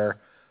where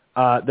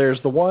there's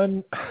the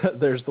one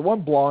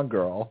blonde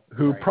girl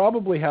who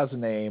probably has a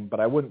name, but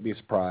I wouldn't be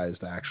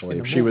surprised actually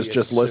if she was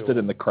just listed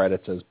in the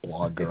credits as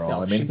blonde girl.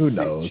 No, I mean, who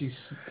knows? She's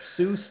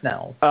Sue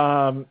Snell.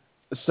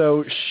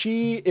 So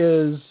she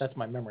is. That's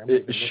my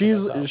memory.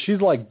 She's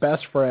like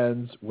best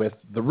friends with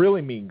the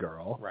really mean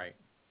girl. Right.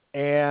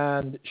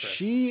 And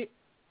she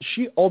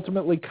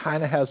ultimately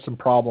kind of has some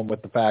problem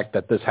with the fact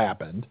that this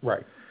happened.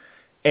 Right.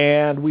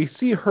 And we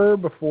see her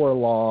before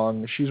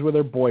long. She's with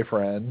her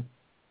boyfriend.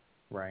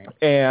 Right.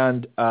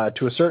 And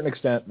to a certain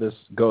extent, this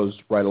goes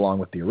right along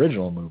with the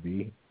original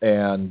movie,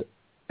 and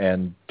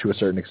to a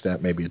certain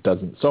extent, maybe it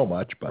doesn't so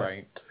much. But,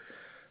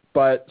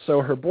 But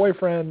so her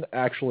boyfriend,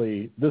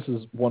 actually, this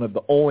is one of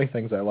the only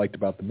things I liked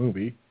about the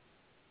movie,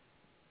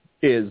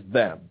 is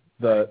them.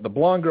 The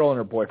blonde girl and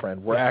her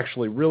boyfriend were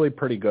actually really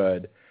pretty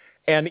good,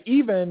 and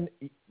even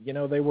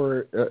they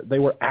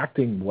were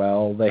acting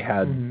well. They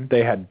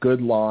had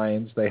good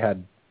lines. They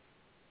had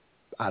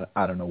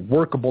I don't know,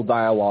 workable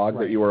dialogue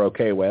that you were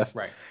okay with.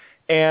 Right.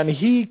 And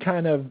he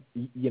kind of,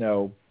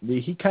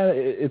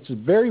 it's a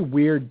very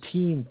weird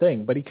teen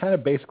thing, but he kind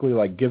of basically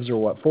like gives her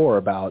what for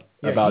about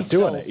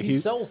doing it.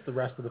 He sells the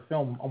rest of the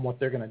film on what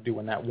they're going to do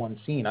in that one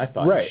scene, I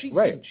thought. She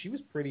was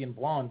pretty and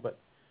blonde, but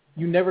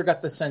you never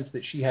got the sense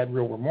that she had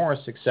real remorse,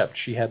 except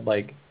she had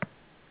I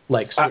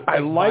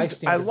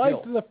liked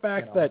the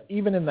fact that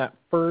even in that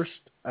first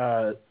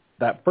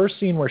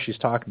scene where she's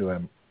talking to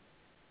him,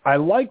 I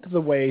liked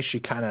the way she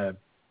kind of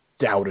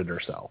doubted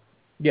herself.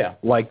 Yeah.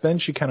 Like, then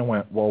she kind of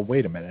went, well,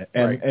 wait a minute.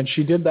 And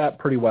she did that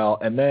pretty well.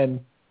 And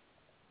then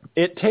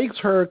it takes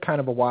her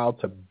kind of a while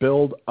to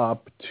build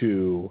up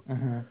to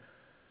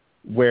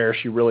where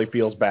she really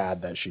feels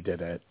bad that she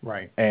did it.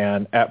 Right.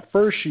 And at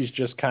first she's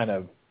just kind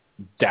of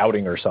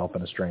doubting herself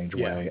in a strange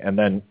way. And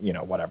then,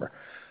 whatever.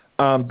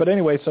 But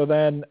anyway, so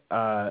then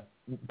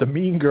the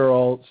mean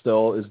girl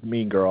still is the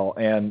mean girl.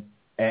 And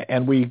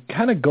we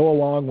kind of go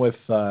along with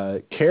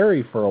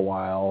Carrie for a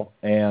while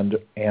and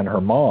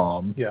her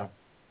mom. Yeah.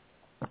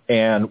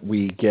 And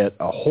we get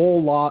a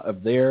whole lot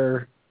of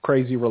their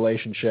crazy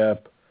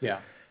relationship. Yeah.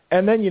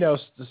 And then,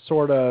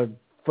 sort of,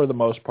 for the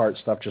most part,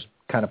 stuff just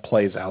kind of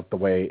plays out the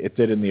way it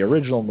did in the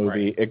original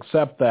movie,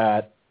 except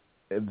that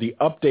the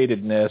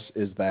updatedness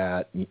is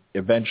that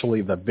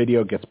eventually the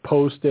video gets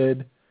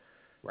posted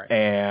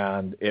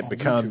and it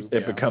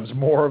becomes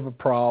more of a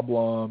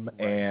problem,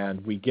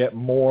 and we get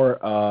more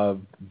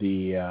of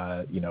the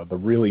the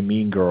really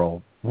mean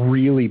girl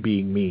really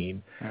being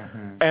mean,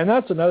 and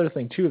that's another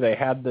thing too. They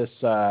had this.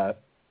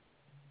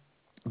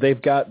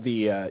 They've got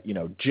the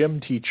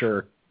gym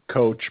teacher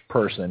coach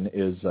person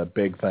is a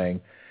big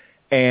thing.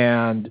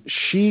 And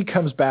she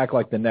comes back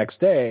like the next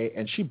day,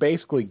 and she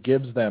basically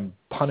gives them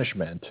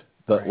punishment,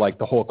 like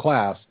the whole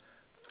class,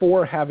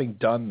 for having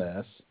done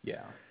this.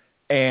 Yeah.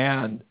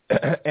 And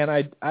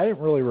I didn't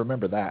really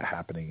remember that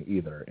happening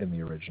either in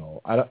the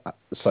original. I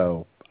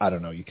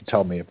don't know. You can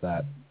tell me if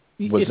that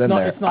was in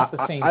there. It's not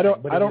the same. I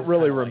don't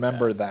really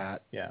remember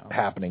that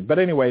happening. But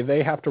anyway,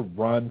 they have to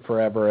run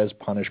forever as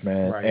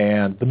punishment,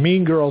 and the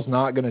mean girl's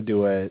not going to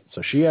do it,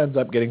 so she ends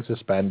up getting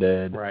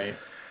suspended. Right.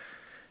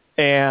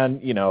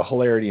 And,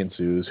 hilarity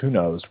ensues, who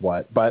knows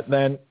what. But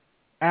then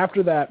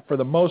after that, for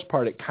the most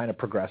part, it kind of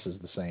progresses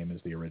the same as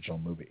the original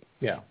movie.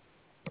 Yeah.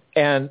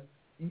 And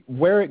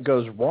where it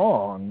goes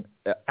wrong,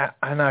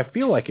 and I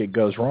feel like it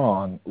goes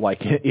wrong,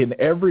 like in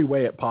every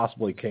way it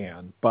possibly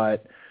can.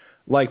 But,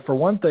 like, for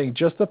one thing,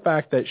 just the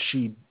fact that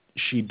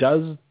she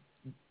does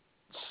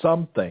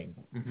something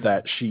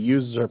that she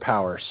uses her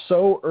power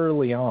so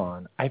early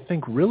on, I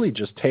think really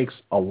just takes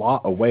a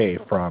lot away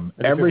from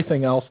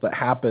everything else that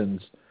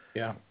happens.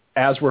 Yeah.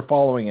 As we're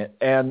following it,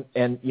 and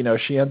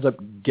she ends up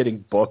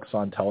getting books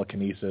on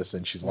telekinesis,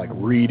 and she's like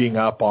reading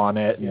up on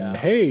it, and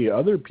hey,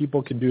 other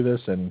people can do this,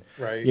 and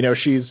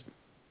she's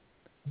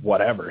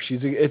whatever.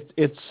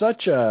 It's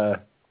such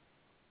a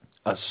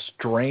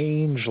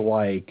strange,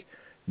 like,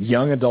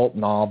 young adult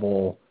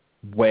novel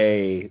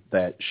way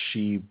that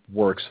she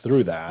works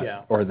through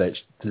that, or that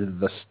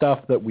the stuff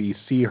that we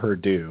see her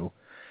do.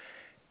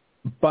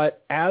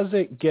 But as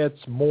it gets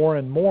more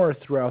and more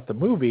throughout the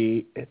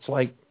movie, it's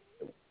like,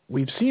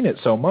 we've seen it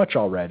so much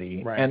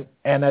already, and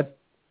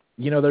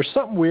there's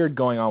something weird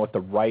going on with the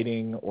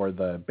writing or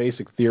the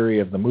basic theory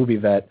of the movie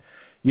that,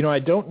 I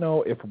don't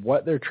know if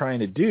what they're trying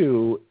to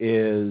do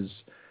is,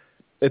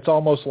 it's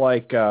almost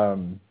like,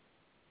 David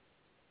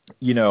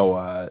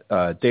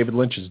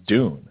Lynch's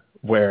Dune,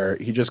 where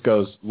he just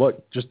goes,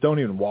 look, just don't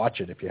even watch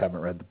it if you haven't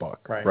read the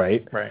book,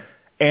 right?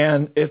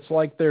 And it's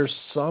like there's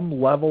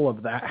some level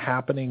of that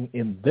happening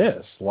in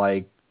this,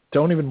 like,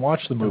 don't even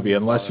watch the movie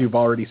unless you've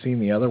already seen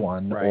the other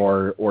one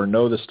or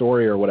know the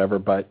story or whatever.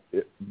 But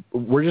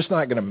we're just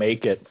not going to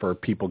make it for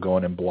people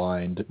going in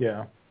blind.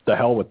 Yeah, the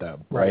hell with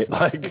them, right?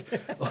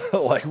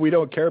 Like we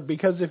don't care,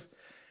 because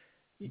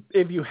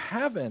if you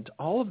haven't,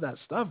 all of that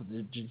stuff,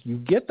 you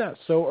get that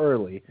so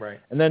early. Right.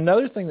 And then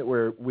another thing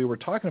that we were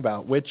talking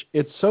about, which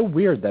it's so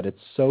weird that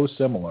it's so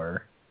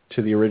similar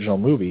to the original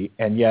movie,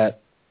 and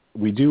yet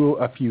we do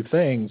a few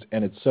things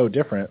and it's so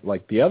different.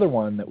 Like the other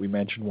one that we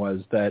mentioned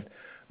was that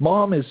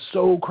Mom is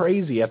so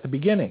crazy at the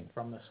beginning.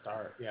 From the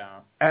start, yeah.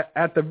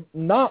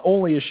 Not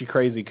only is she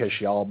crazy because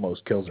she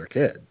almost kills her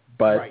kid,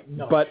 but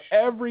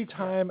every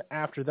time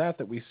after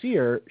that we see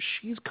her,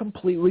 she's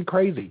completely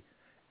crazy.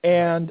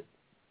 And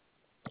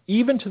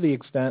even to the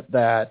extent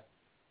that,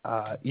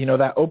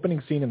 that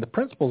opening scene in the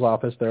principal's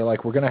office, they're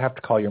like, we're going to have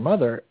to call your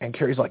mother. And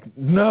Carrie's like,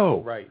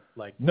 no. Right.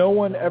 Like, no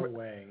one ever.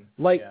 Way.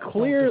 Like,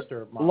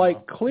 clearly.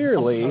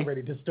 Mom's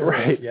already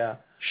disturbed. Yeah.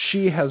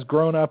 She has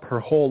grown up her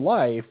whole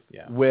life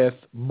with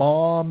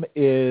Mom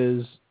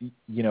is,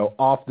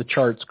 off the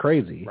charts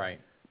crazy. Right.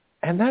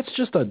 And that's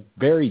just a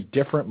very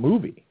different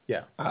movie.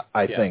 Yeah.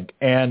 I think.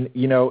 And,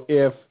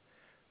 if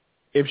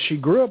she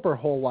grew up her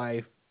whole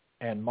life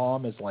and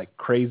Mom is like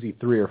crazy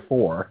 3 or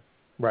 4,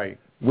 right,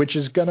 which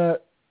is going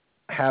to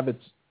have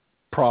its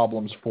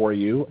problems for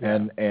you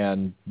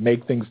and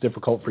make things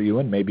difficult for you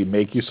and maybe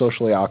make you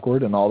socially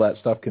awkward and all that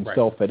stuff can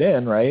still fit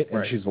in, right?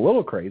 And she's a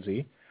little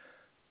crazy.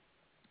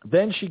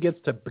 Then she gets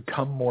to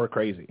become more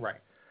crazy. Right.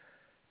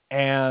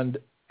 And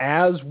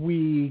as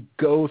we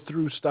go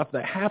through stuff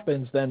that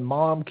happens, then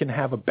Mom can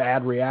have a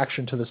bad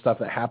reaction to the stuff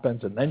that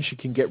happens, and then she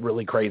can get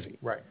really crazy.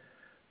 Right.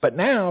 But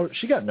now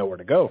she got nowhere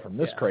to go from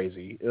this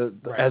crazy.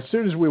 As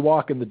soon as we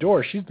walk in the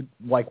door, she's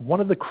like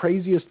one of the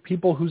craziest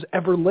people who's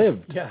ever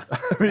lived. Yeah.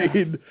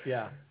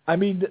 I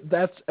mean,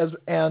 that's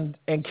and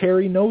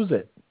Carrie knows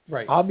it.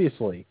 Right.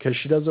 Obviously, because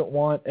she doesn't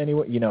want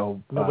anyone,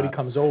 nobody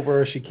comes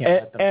over. She can't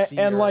let them see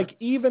her. And like,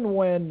 even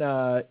when,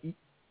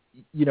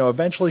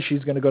 eventually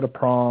she's going to go to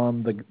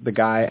prom, the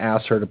guy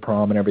asks her to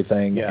prom and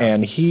everything,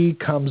 and he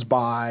comes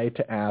by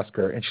to ask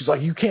her, and she's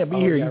like, you can't be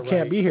here, you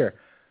can't be here.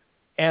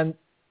 And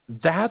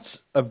that's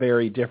a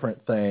very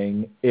different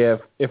thing. If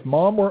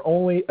Mom were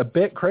only a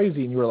bit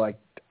crazy and you were like,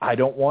 I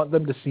don't want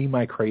them to see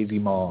my crazy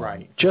mom.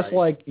 Right. Just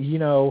like,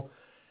 no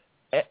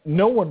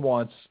one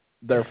wants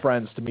their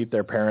friends to meet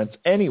their parents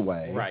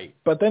anyway. Right.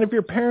 But then if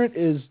your parent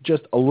is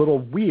just a little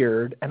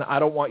weird and I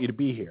don't want you to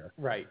be here.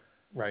 Right.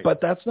 Right. But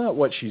that's not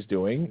what she's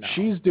doing. No.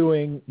 She's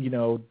doing,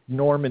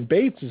 Norman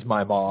Bates is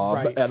my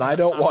mom, and I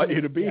don't want you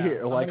to be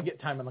here. I'm like, going to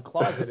get time in the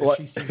closet if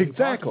she sees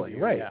exactly,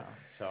 you. Right. Yeah.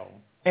 So.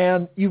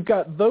 And you've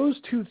got those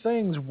two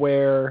things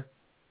where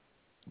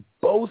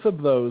both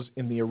of those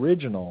in the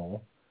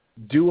original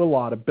do a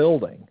lot of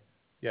building.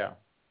 Yeah.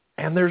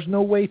 And there's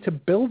no way to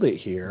build it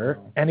here.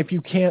 No. And if you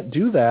can't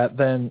do that,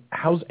 then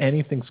how's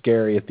anything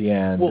scary at the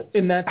end? Well,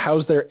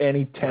 how's there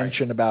any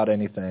tension about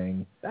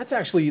anything? That's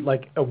actually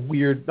like a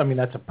weird,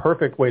 that's a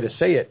perfect way to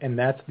say it. And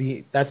that's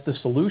the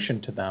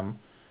solution to them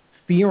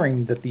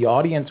fearing that the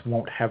audience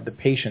won't have the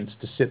patience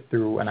to sit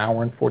through an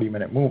hour and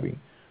 40-minute movie.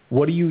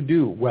 What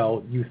do?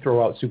 Well, you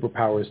throw out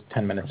superpowers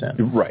 10 minutes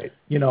in. Right.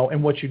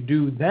 And what you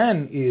do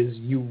then is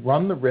you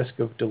run the risk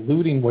of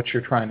diluting what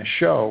you're trying to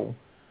show.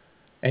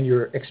 And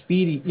you're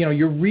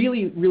you're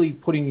really, really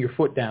putting your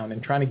foot down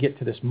and trying to get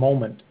to this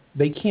moment.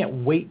 They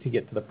can't wait to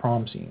get to the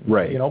prom scene,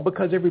 right?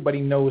 Because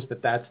everybody knows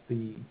that that's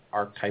the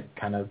archetype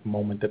kind of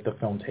moment that the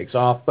film takes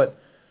off. But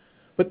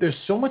there's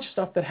so much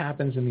stuff that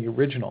happens in the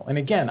original. And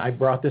again, I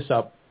brought this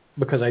up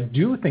because I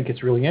do think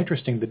it's really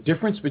interesting. The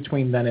difference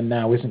between then and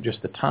now isn't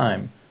just the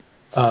time,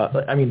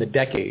 the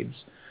decades,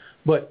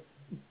 but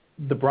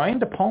the Brian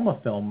De Palma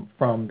film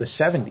from the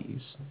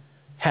 70s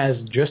has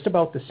just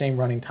about the same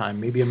running time,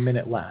 maybe a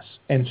minute less,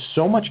 and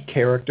so much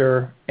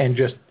character and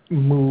just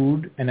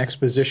mood and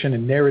exposition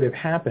and narrative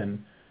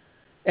happen.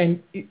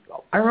 And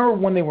I remember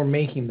when they were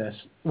making this,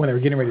 when they were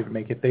getting ready to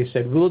make it, they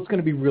said, well, it's going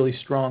to be really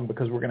strong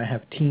because we're going to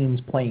have teens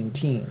playing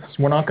teens.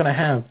 We're not going to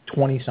have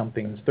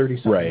 20-somethings,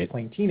 30-somethings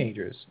playing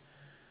teenagers.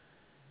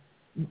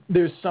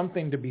 There's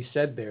something to be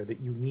said there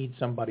that you need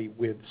somebody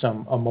with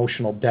some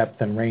emotional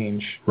depth and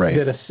range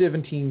that a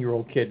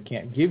 17-year-old kid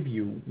can't give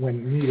you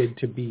when needed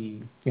to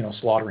be,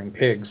 slaughtering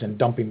pigs and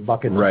dumping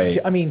buckets. Right.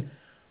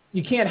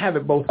 You can't have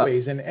it both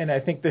ways. And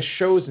I think this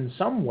shows in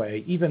some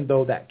way, even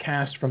though that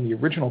cast from the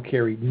original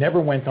Carrie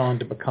never went on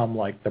to become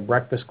like the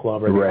Breakfast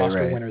Club or the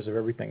Oscar winners of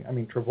everything.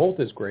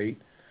 Travolta's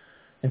great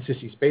and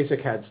Sissy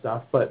Spacek had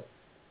stuff, but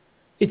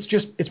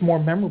it's more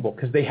memorable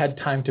because they had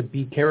time to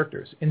be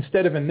characters.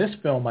 Instead of in this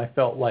film, I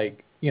felt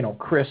like,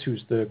 Chris,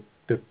 who's the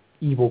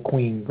evil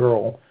queen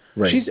girl,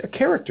 she's a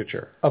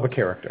caricature of a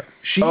character.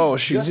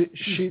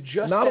 She's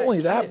just not only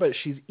kid. that, but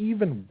she's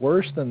even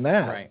worse than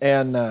that. Right.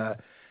 And,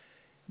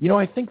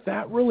 I think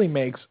that really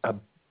makes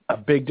a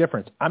big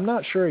difference. I'm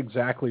not sure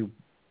exactly,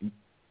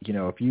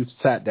 if you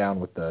sat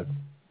down with the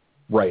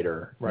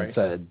writer and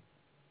said,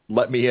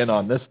 let me in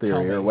on this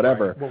theory or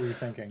whatever. Right. What were you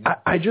thinking?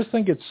 I just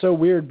think it's so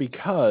weird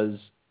because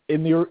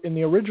in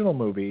the original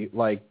movie,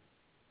 like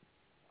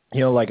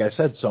I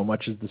said, so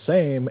much is the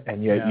same,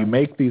 and yet you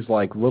make these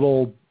like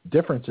little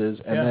differences,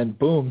 and then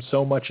boom,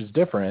 so much is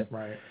different.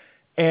 Right.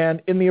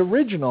 And in the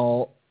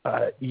original,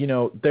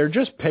 they're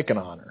just picking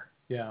on her.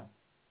 Yeah.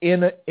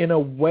 In a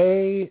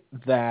way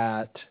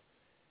that,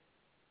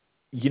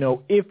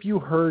 if you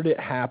heard it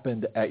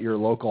happened at your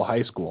local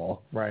high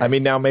school,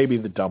 now maybe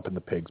the dump in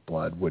the pig's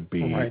blood would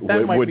be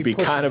would be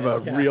kind of a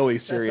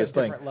really serious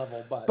thing.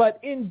 Level, but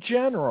in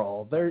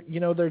general,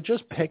 they're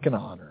just picking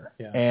on her,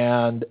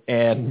 and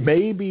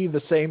maybe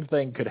the same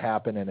thing could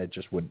happen, and it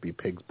just wouldn't be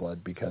pig's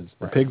blood because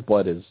the pig's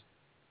blood is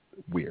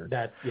weird.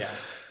 That's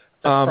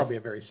probably a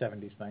very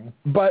 70s thing.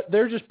 But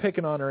they're just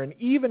picking on her, and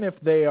even if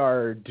they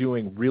are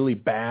doing really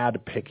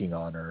bad picking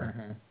on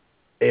her,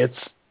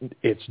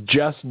 it's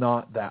just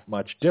not that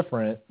much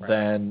different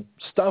than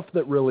stuff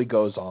that really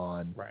goes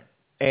on. Right.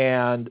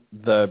 And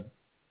the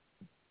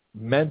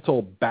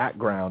mental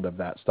background of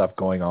that stuff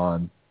going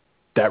on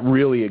that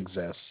really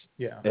exists.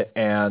 Yeah.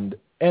 And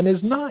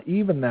is not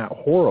even that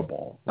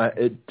horrible.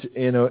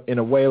 In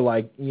a way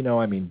like,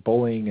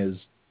 bullying is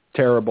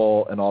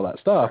terrible and all that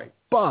stuff. Right.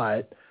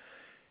 But,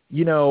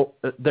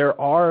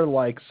 there are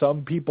like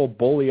some people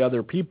bully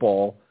other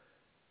people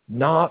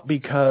not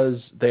because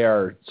they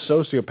are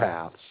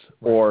sociopaths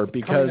or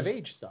because coming of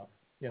age stuff,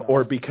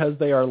 or because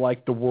they are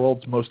like the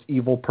world's most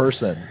evil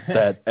person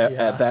that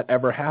that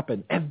ever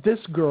happened. And this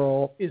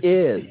girl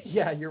is.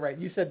 Yeah, you're right.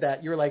 You said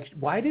that. You're like,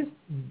 why do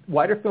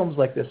films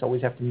like this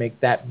always have to make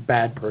that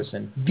bad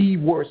person the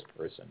worst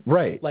person?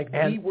 Right. Like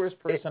the worst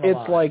person alive.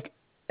 It's like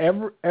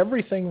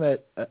everything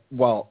that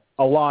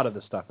a lot of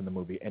the stuff in the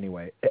movie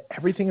anyway,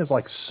 everything is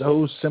like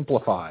so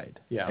simplified.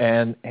 Yeah.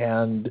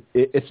 And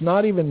it's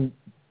not even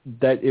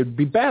that. It'd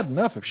be bad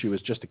enough if she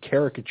was just a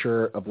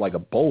caricature of like a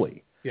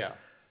bully. Yeah.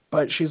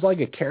 But she's like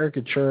a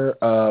caricature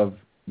of,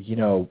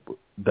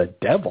 the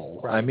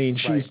devil. Right.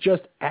 She's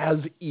just as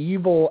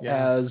evil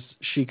as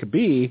she could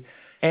be,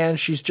 and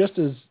she's just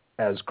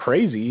as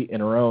crazy in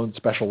her own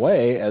special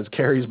way as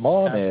Carrie's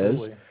mom is.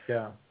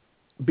 Yeah.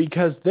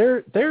 Because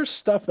there's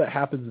stuff that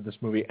happens in this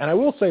movie, and I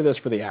will say this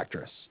for the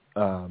actress.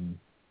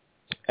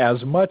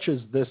 As much as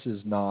this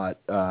is not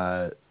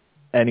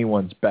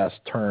anyone's best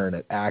turn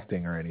at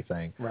acting or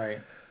anything. Right.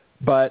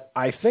 But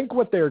I think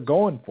what they're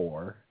going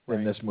for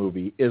in this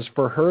movie is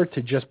for her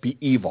to just be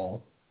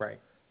evil. Right.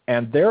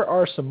 And there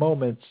are some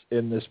moments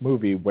in this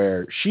movie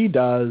where she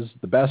does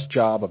the best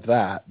job of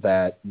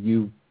that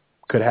you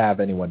could have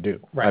anyone do.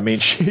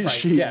 Right.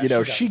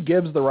 She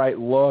gives the right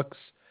looks.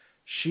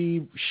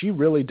 She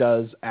really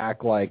does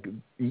act like,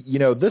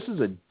 this is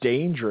a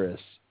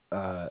dangerous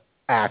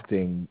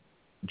acting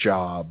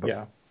job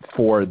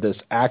for this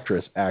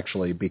actress,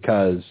 actually,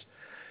 because,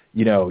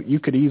 you know, you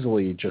could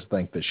easily just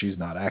think that she's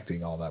not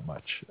acting all that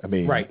much. I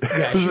mean, right?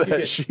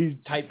 Yeah, she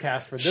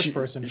typepast for this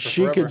person. For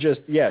she forever.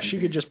 she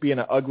could just be in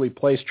an ugly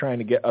place trying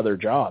to get other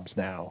jobs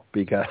now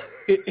because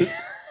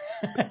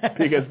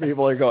because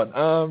people are going,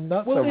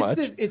 not so much.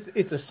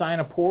 It's a sign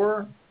of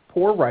poor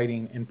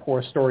writing and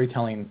poor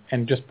storytelling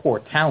and just poor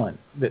talent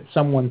that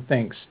someone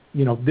thinks,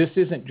 you know, this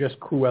isn't just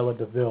Cruella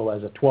de Vil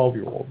as a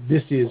 12-year-old.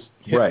 This is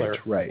Hitler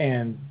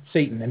and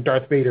Satan and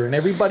Darth Vader and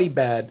everybody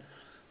bad.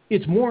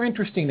 It's more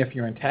interesting if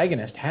your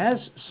antagonist has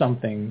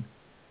something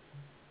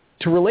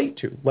to relate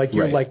to. Like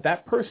you're like,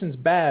 that person's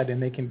bad and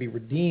they can be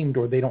redeemed,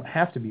 or they don't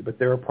have to be, but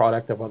they're a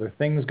product of other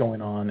things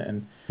going on.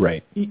 And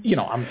you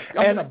know, I'm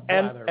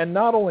and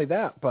not only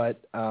that, but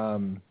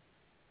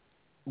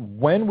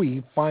when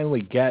we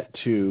finally get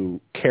to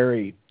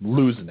Carrie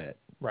losing it,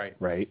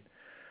 right,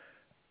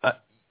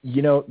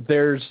 you know,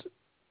 there's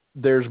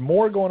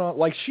more going on.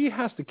 Like, she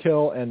has to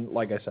kill, and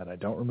like I said, I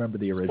don't remember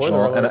the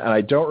original, and I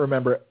don't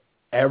remember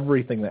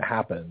everything that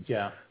happens.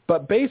 Yeah.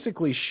 But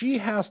basically, she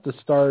has to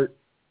start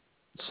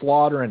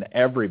slaughtering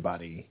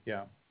everybody.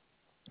 Yeah.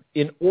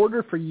 In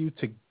order for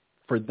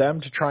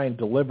them to try and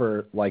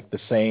deliver like the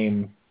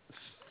same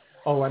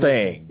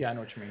thing. Yeah, I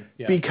know what you mean.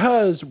 Yeah.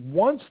 Because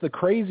once the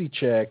crazy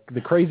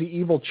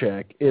evil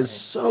chick is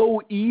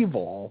so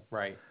evil,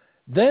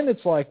 then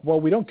it's like, well,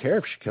 we don't care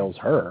if she kills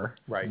her.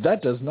 Right.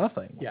 That does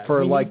nothing. Yeah,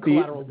 for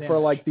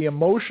the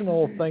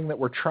emotional thing that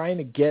we're trying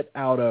to get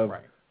out of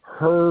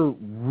her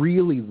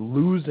really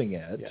losing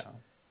it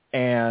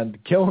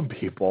and killing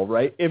people,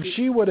 right? If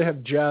she would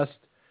have just,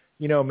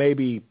 you know,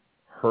 maybe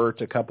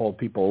hurt a couple of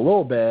people a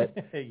little bit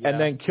and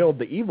then killed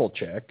the evil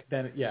chick,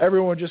 then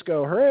everyone would just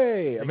go,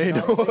 hooray. I mean,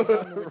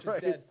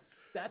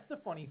 that's the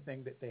funny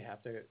thing that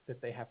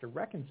they have to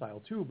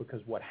reconcile too,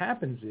 because what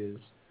happens is,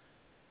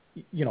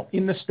 you know,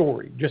 in the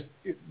story, just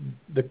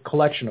the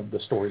collection of the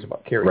stories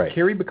about Carrie,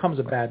 Carrie becomes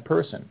a bad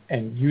person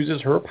and uses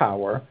her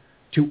power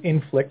to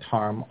inflict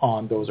harm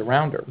on those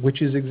around her,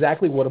 which is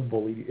exactly what a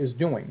bully is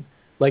doing.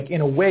 Like, in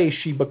a way,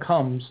 she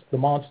becomes the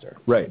monster.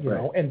 You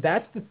know? And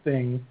that's the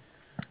thing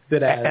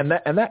that and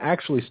that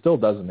actually still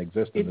doesn't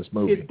exist in this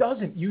movie. It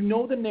doesn't. You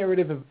know the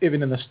narrative of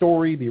even in the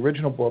story, the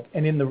original book,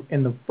 and in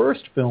the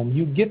first film,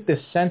 you get this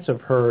sense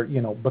of her,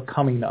 you know,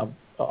 becoming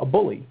a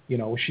bully. You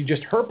know,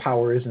 her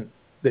power isn't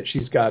that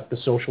she's got the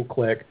social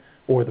clique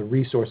or the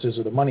resources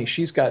or the money.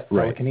 She's got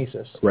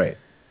telekinesis.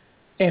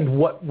 And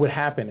what would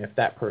happen if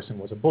that person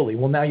was a bully?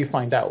 Well, now you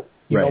find out.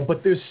 You know,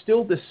 but there's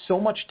still so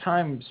much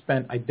time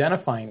spent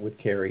identifying with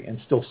Carrie and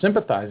still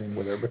sympathizing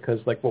with her, because,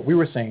 like what we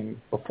were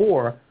saying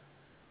before,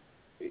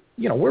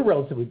 you know, we're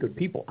relatively good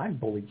people.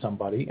 I've bullied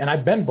somebody, and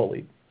I've been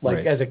bullied.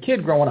 Like, as a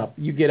kid growing up,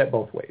 you get it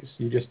both ways.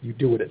 You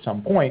do it at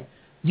some point.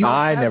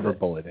 I never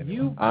bullied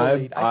anyone.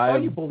 I saw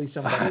you bully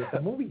somebody at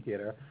the movie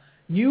theater.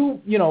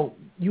 You know,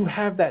 you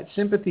have that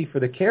sympathy for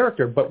the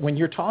character, but when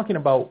you're talking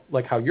about,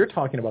 like how you're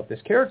talking about this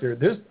character,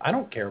 I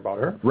don't care about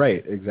her.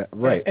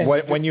 Exactly. And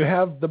when you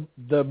have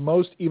the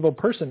most evil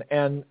person,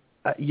 and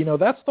you know,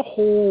 that's the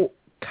whole.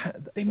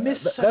 They miss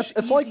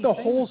it's like the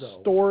whole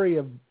story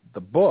of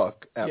the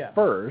book at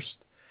first,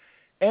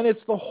 and it's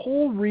the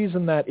whole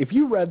reason that if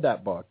you read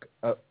that book,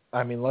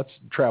 I mean, let's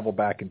travel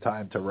back in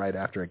time to right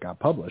after it got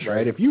published,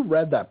 right? If you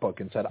read that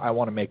book and said, I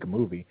want to make a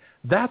movie,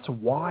 that's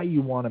why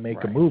you want to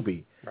make a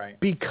movie.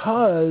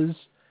 Because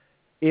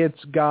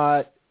it's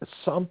got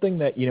something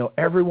that, you know,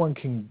 everyone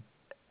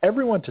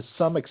to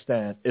some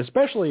extent,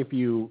 especially if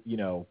you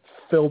know,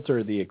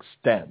 filter the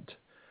extent.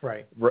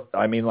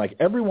 I mean, like,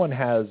 everyone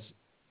has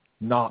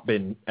not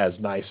been as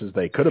nice as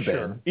they could have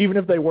been, even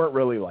if they weren't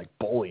really like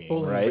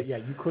bullying, right?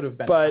 But you could have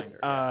been.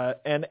 But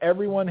and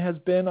everyone has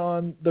been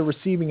on the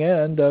receiving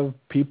end of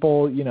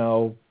people, you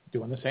know,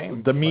 doing the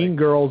same. The mean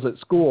girls at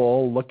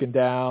school looking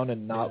down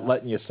and not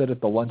letting you sit at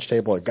the lunch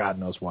table or God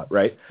knows what,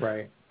 right?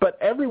 But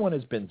everyone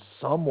has been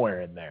somewhere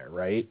in there,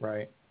 right?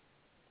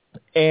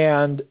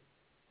 And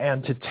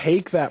to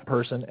take that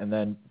person and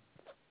then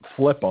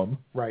flip them,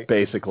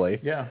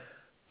 basically.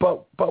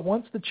 But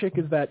once the chick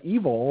is that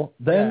evil,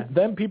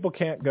 then people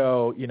can't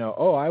go, you know,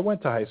 oh, I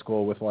went to high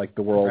school with like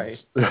the world's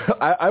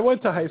I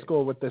went to high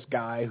school with this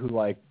guy who,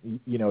 like,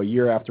 you know, a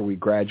year after we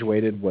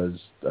graduated was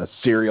a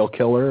serial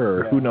killer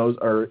or who knows,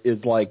 or is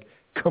like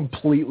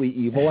completely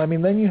evil. I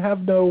mean, then you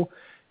have no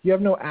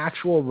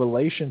actual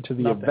relation to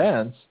the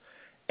events.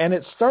 And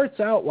it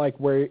starts out like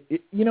where,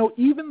 you know,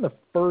 even the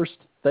first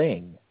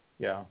thing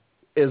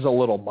is a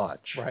little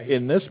much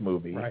in this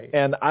movie.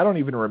 And I don't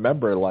even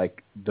remember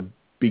like the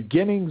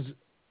beginnings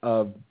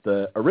of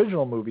the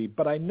original movie,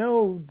 but I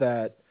know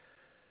that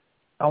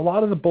a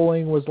lot of the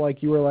bullying was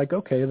like, you were like,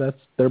 okay,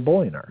 they're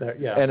bullying her.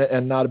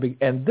 And not a big,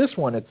 and this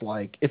one, it's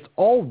like, it's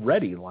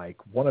already like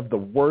one of the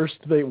worst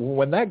things.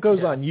 When that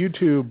goes on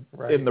YouTube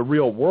in the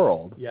real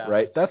world,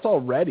 right, that's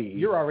already.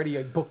 You're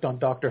already booked on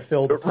Dr.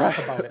 Phil to talk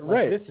about it.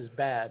 Like, this is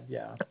bad.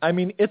 I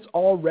mean, it's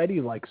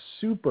already like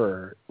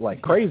super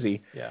like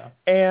crazy.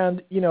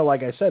 And, you know,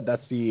 like I said,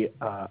 that's the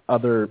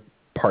other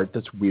part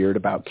that's weird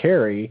about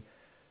Carrie.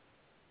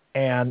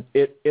 And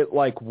it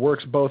like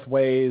works both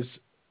ways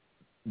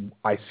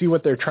I see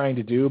what they're trying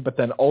to do, but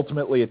then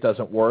ultimately it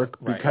doesn't work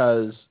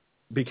because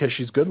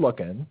she's good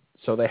looking,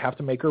 so they have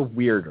to make her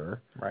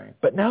weirder. Right.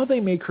 But now they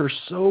make her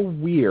so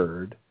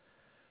weird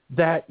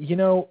that,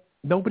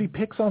 nobody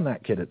picks on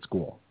that kid at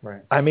school.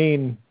 Right. I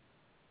mean,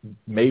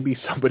 maybe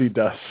somebody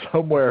does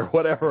somewhere,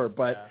 whatever,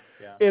 but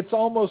it's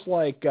almost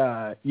like,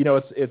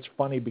 it's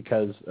funny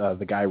because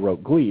the guy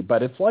wrote Glee,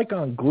 but it's like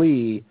on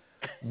Glee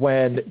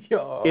when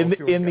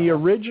in the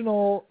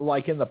original,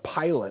 like in the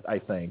pilot, I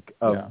think,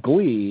 of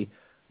Glee,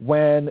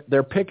 when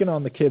they're picking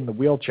on the kid in the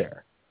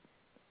wheelchair.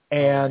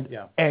 And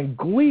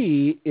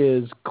Glee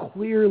is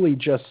clearly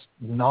just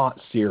not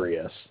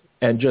serious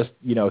and just,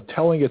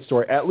 telling its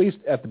story, at least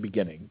at the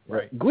beginning.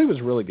 Right. Glee was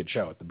a really good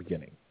show at the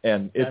beginning,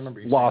 and it's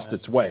lost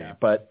its way.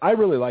 But I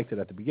really liked it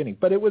at the beginning.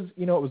 But it was,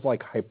 it was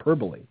like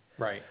hyperbole.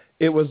 Right.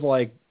 It was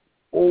like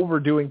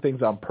overdoing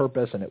things on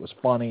purpose, and it was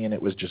funny, and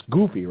it was just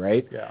goofy,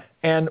 right? Yeah.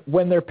 And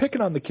when they're picking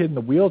on the kid in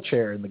the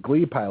wheelchair in the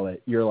Glee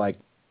pilot, you're like,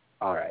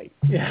 all right.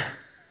 Yeah.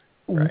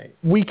 Right.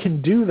 We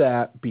can do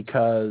that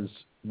because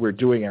we're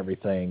doing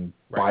everything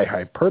by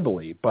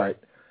hyperbole.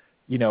 But,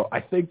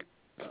 I think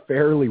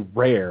fairly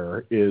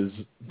rare is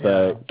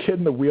the kid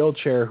in the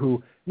wheelchair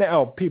who,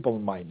 now people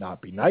might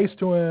not be nice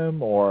to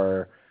him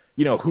or,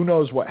 who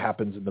knows what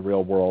happens in the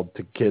real world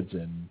to kids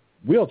in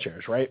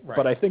wheelchairs, right?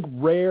 But I think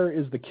rare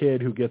is the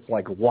kid who gets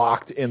like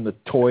locked in the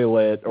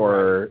toilet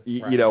or,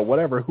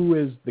 whatever, who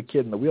is the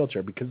kid in the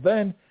wheelchair, because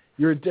then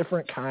you're a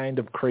different kind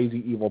of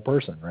crazy evil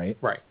person, right?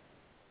 Right.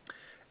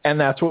 And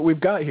that's what we've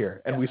got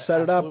here. And we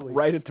set it up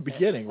right at the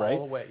beginning, right?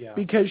 All the way,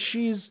 because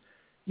she's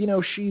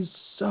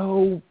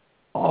so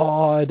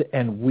odd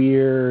and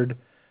weird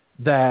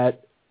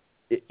that,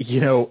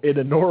 in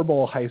a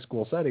normal high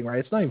school setting, right,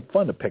 it's not even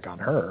fun to pick on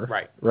her.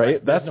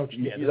 Right? That's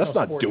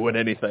not doing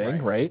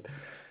anything, right?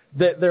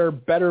 There are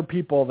better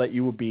people that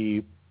you would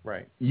be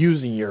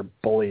using your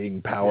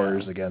bullying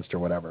powers against or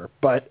whatever.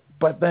 But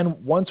then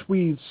once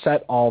we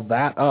set all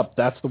that up,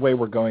 that's the way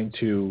we're going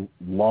to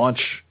launch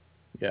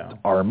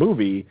our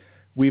movie.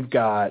 We've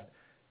got,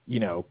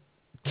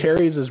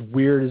 Carrie's as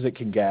weird as it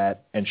can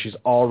get, and she's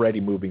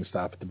already moving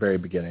stuff at the very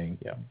beginning.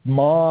 Yeah.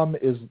 Mom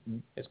is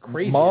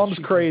crazy. Mom's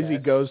crazy,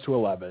 goes to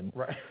 11.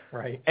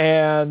 Right.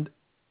 And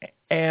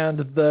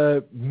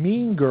the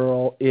mean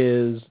girl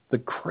is the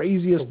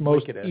craziest,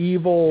 most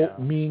evil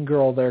mean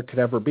girl there could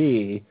ever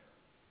be.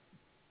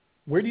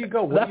 Where do you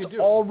go? What do you do? That's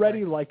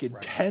already like in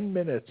 10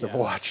 minutes of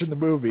watching the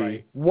movie.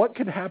 Right. What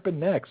could happen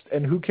next?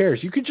 And who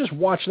cares? You could just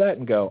watch that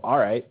and go, all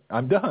right,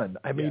 I'm done.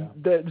 I mean,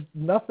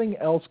 nothing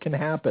else can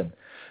happen.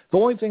 The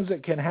only things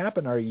that can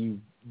happen are you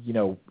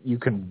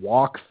can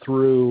walk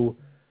through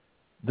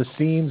the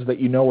scenes that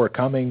are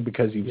coming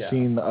because you've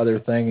seen the other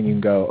thing, and you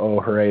can go,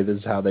 oh, hooray, this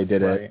is how they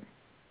did it.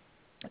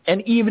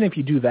 And even if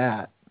you do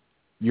that,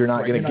 you're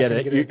not going to get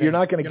it. You're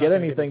not going to get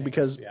anything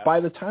because by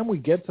the time we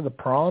get to the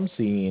prom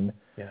scene,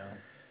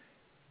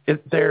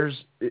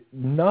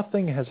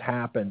 nothing has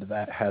happened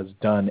that has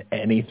done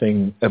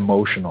anything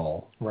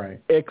emotional,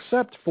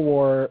 except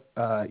for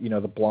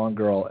the blonde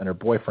girl and her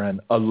boyfriend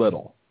a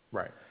little,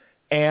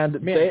 and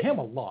him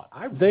a lot.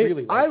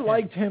 I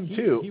liked him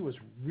too. He was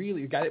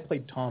really the guy that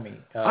played Tommy.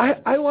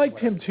 I liked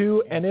him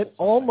too, and it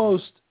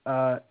almost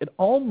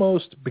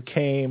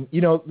became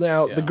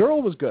the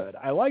girl was good.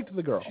 I liked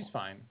the girl. She's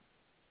fine.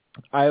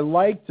 I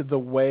liked the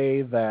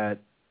way that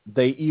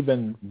they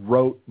even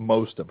wrote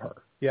most of her.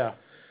 Yeah.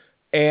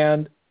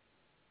 And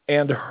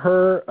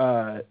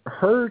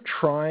her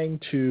trying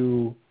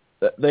to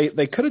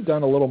they could have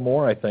done a little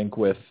more, I think,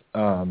 with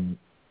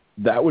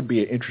that would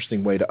be an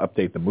interesting way to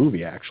update the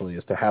movie, actually,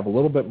 is to have a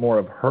little bit more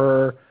of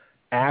her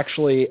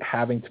actually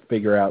having to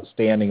figure out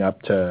standing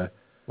up to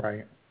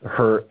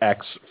her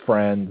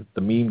ex-friend,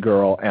 the mean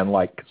girl, and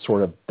like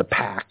sort of the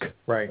pack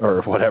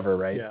or whatever,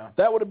 right? Yeah.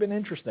 That would have been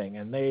interesting,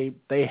 and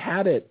they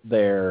had it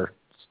there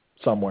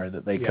somewhere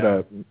that they could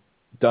have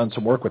done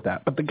some work with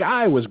that. But the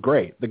guy was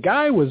great. The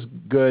guy was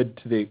good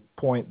to the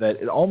point that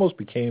it almost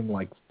became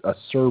like a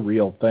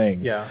surreal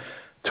thing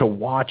to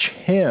watch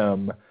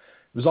him.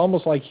 It was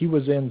almost like he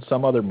was in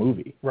some other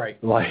movie. Right.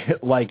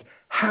 Like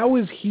how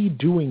is he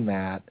doing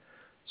that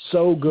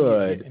so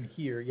good and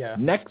here,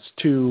 next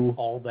to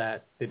all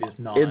that it is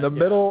not in the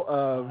middle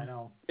of I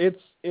know.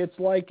 It's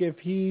like if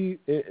he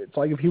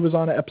was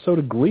on an episode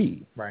of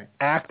Glee,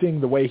 acting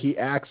the way he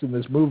acts in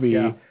this movie,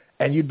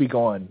 and you'd be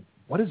going,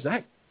 what is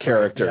that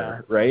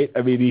character, right?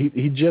 I mean,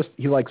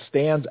 he like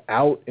stands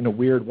out in a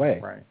weird way,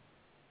 right?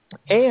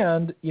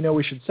 And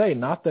we should say,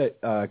 not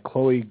that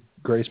Chloe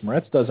Grace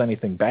Moretz does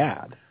anything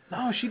bad.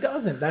 No, she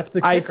doesn't. That's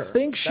the kicker. I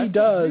think she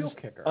does,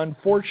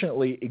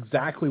 unfortunately,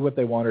 exactly what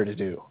they want her to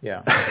do.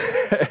 Yeah.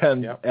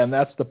 and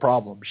that's the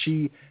problem.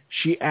 She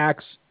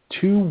acts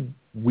too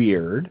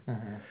weird.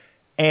 Mm-hmm.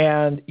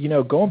 And,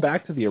 going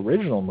back to the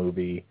original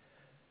movie,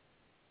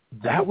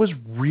 that was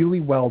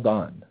really well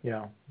done.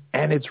 Yeah.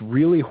 And it's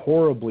really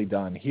horribly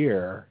done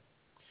here,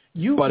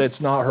 but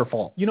it's not her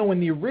fault. In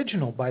the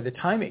original, by the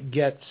time it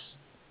gets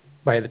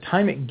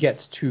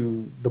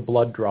to the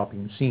blood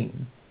dropping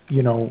scene,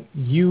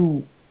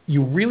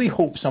 you really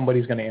hope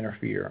somebody's going to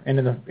interfere. And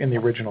in the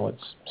original,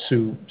 it's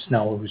Sue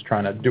Snell who's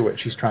trying to do it.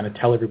 She's trying to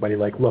tell everybody,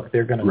 like, look,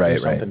 they're going to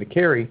do something to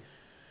Carrie.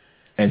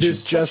 And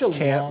she just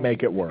can't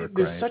make it work.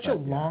 There's such a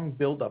long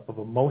buildup of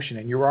emotion,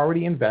 and you're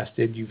already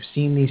invested. You've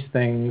seen these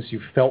things.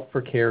 You've felt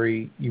for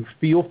Carrie. You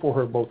feel for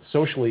her both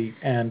socially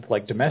and,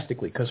 like,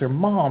 domestically, because her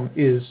mom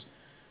is,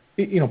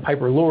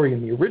 Piper Laurie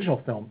in the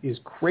original film is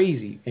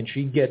crazy, and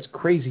she gets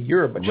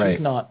crazier, but she's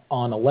not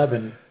on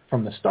 11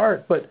 from the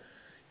start. But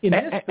in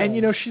this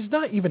film, she's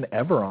not even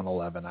ever on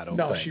 11, I don't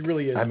think. No, she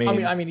really is. I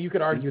mean, you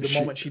could argue the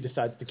moment she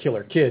decides to kill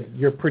her kid,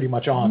 you're pretty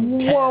much on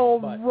 10. Well,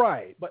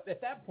 But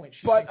at that point,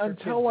 she But thinks her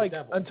until kid's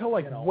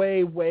the devil,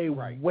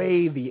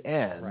 way the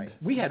end. Right.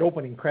 We had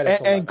opening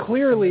credits. And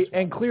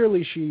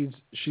clearly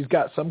she's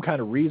got some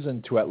kind of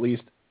reason to at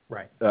least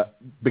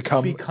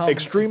become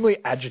extremely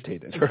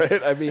agitated,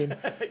 right? I mean,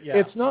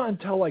 it's not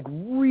until, like,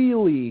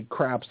 really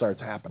crap starts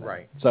happening.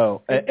 Right.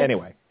 So,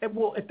 anyway.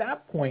 Well, at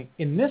that point,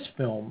 in this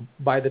film,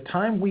 by the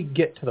time we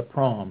get to the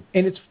prom,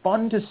 and it's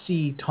fun to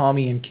see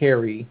Tommy and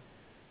Carrie,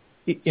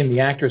 in the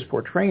actors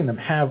portraying them,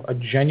 have a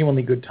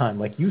genuinely good time.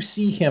 Like, you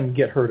see him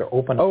get her to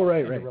open up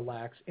and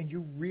relax, and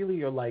you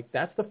really are like,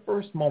 that's the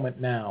first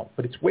moment now,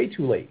 but it's way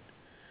too late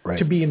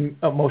to be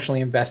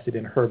emotionally invested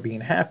in her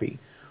being happy.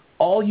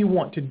 All you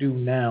want to do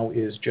now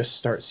is just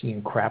start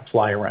seeing crap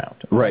fly around.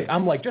 Right.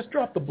 I'm like, just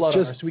drop the blood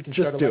on her so we can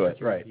start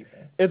electrocuting people.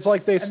 It's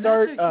like they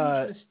start. That's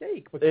a huge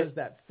mistake because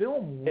that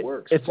film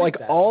works. It's like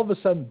all of a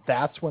sudden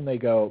that's when they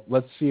go,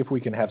 let's see if we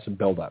can have some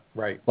build-up.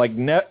 Right. Like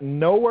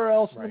nowhere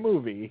else in the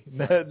movie,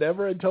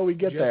 never until we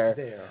get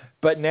there.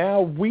 But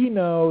now we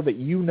know that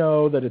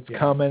that it's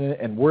coming,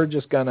 and we're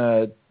just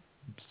gonna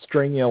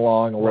string you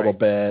along a little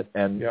bit,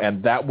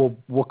 and that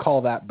we'll call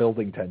that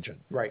building tension.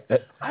 Right.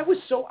 I was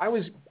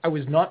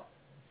not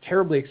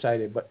terribly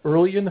excited, but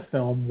early in the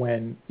film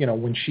when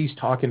she's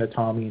talking to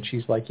Tommy and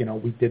she's like,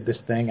 we did this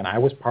thing and I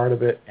was part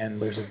of it,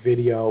 and there's a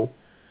video,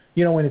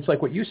 and it's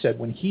like what you said,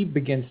 when he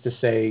begins to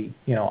say,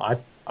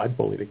 I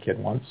bullied a kid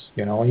once,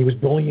 and he was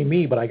bullying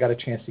me, but I got a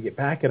chance to get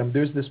back at him.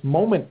 There's this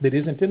moment that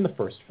isn't in the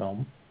first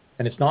film,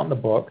 and it's not in the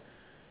book.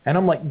 And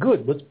I'm like,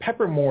 good, let's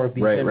pepper more of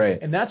these things. Right.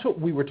 And that's what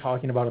we were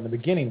talking about in the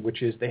beginning,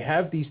 which is they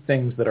have these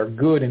things that are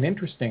good and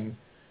interesting,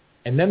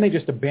 and then they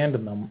just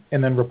abandon them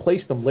and then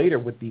replace them later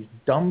with these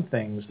dumb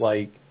things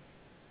like,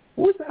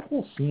 what was that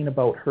whole scene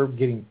about her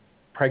getting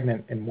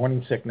pregnant and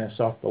morning sickness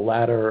off the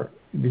ladder?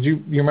 Did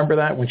you remember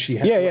that when she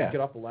had to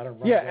get off the ladder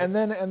and run away?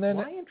 and then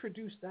why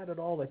introduce that at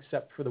all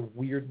except for the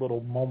weird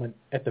little moment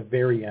at the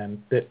very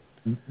end that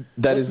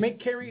make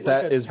Carrie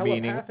that is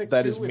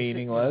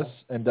meaningless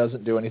and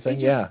doesn't do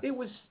anything. It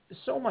was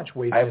so much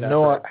wasted. I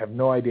have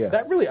no idea.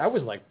 I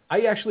was like,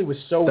 I actually was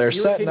so. They're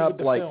setting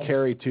up like film.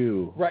 Carrie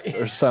 2,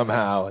 or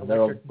somehow, and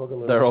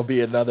there'll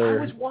be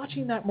another. I was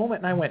watching that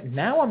moment and I went,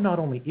 now I'm not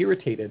only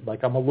irritated,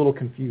 like I'm a little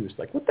confused.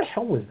 Like, what the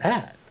hell was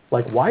that?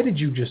 Like, why did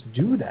you just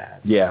do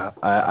that? Yeah,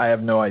 I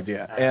have no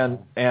idea.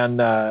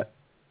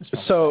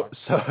 So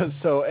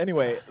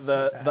anyway,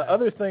 the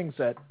other things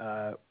that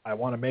I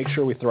want to make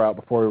sure we throw out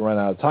before we run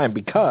out of time,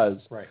 because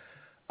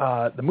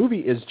the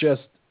movie is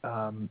just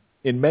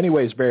in many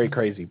ways very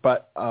crazy.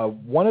 But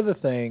one of the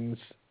things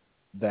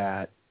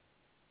that,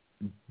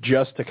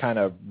 just to kind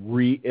of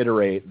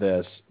reiterate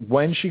this,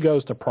 when she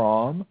goes to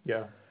prom,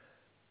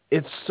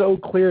 it's so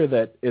clear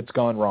that it's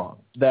gone wrong,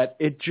 that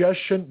it just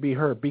shouldn't be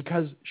her,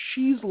 because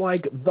she's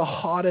like the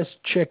hottest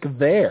chick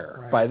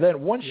there by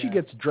then. Once she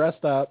gets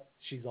dressed up,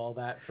 she's all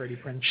that Freddie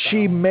Prinze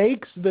She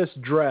makes this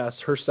dress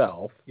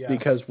herself,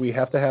 because we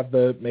have to have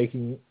the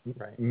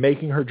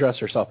making her dress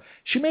herself.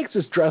 She makes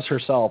this dress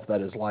herself that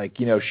is like,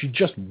 she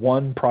just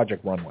won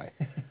Project Runway.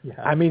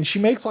 I mean, she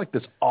makes like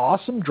this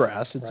awesome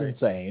dress. It's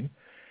insane.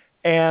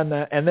 And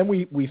then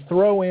we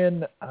throw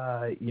in,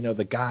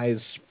 the guy's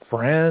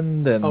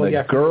friend and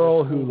the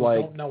girl who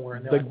like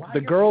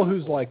the girl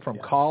who's like from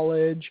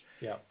college.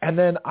 And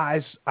then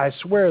I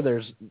swear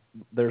there's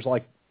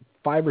like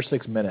 5 or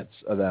 6 minutes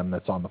of them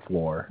that's on the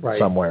floor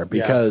somewhere,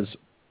 because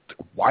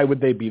why would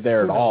they be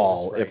there at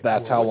all if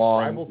that's how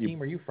long? Rival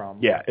team are you from?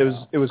 Yeah,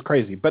 it was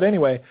crazy. But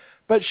anyway,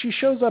 she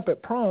shows up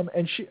at prom,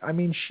 and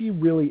she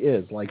really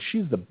is like,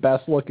 she's the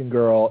best looking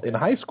girl in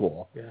high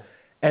school.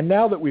 And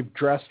now that we've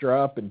dressed her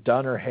up and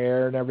done her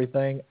hair and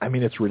everything, I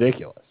mean, it's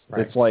ridiculous.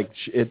 It's like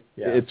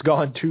it's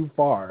gone too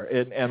far.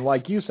 And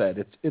like you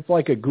said, it's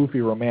like a goofy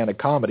romantic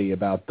comedy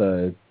about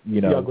the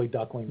ugly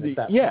duckling.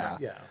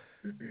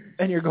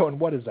 And you're going,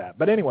 what is that?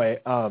 But anyway,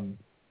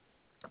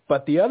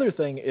 but the other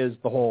thing is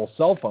the whole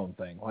cell phone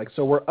thing. Like,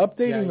 so we're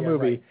updating the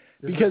movie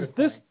because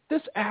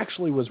this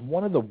actually was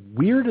one of the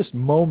weirdest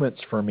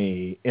moments for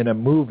me in a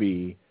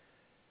movie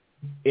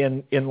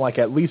in like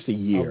at least a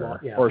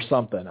year or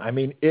something. I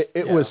mean,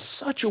 it was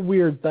such a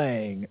weird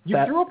thing. You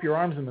threw up your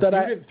arms in the you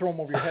didn't throw them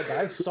over your head, but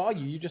I saw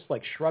you just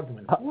like shrugged them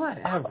and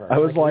whatever. I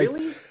was like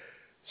really?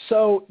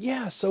 So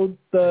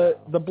the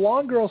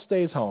blonde girl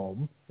stays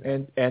home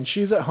and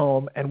she's at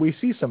home, and we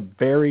see some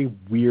very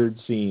weird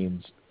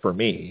scenes for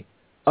me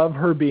of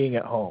her being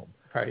at home.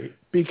 Right.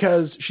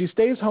 Because she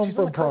stays home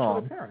from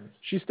prom. With her parents.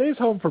 She stays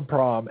home from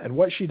prom, and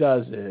what she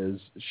does is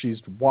she's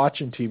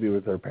watching TV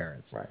with her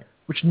parents. Right.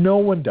 Which no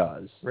one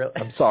does. Really?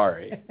 I'm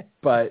sorry.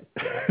 But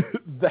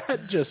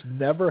that just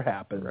never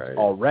happens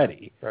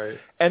already. Right.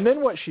 And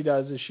then what she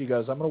does is she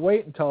goes, I'm going to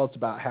wait until it's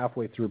about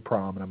halfway through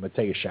prom, and I'm going to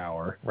take a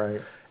shower. Right.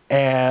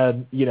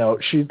 And, you know,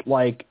 she's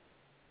like,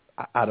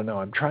 I don't know,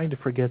 I'm trying to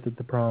forget that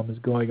the prom is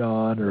going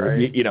on, or,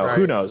 you know,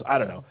 who knows? I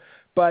don't know.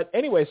 But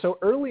anyway, so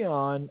early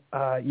on,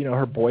 you know,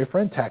 her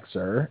boyfriend texts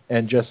her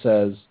and just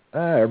says,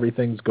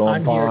 everything's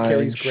going fine. I'm here,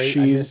 Carrie's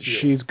great.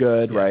 She's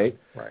good, right?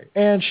 Right.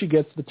 And she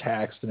gets the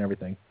text and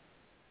everything.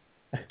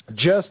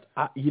 Just,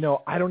 you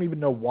know, I don't even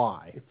know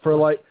why.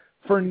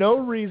 For no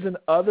reason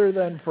other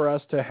than for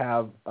us to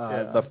have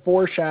the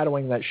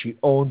foreshadowing that she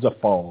owns a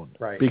phone.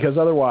 Right. Because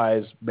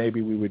otherwise,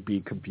 maybe we would be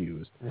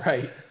confused.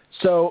 Right.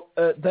 So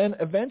then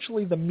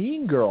eventually the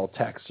mean girl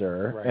texts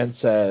her and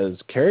says,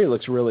 Carrie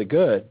looks really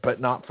good,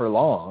 but not for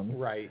long.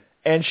 Right.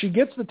 And she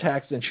gets the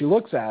text and she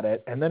looks at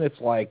it, and then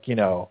it's like, you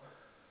know,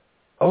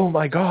 oh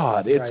my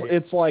God,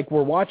 it's like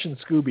we're watching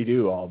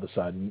Scooby-Doo all of a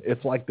sudden.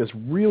 It's like this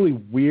really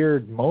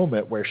weird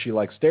moment where she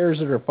like stares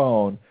at her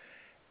phone,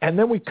 and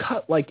then we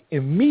cut like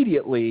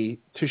immediately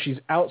to she's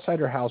outside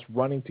her house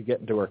running to get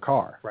into her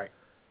car. Right.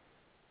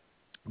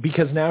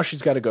 Because now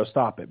she's got to go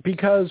stop it.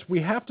 Because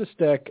we have to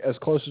stick as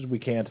close as we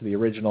can to the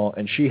original,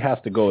 and she has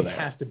to go there. She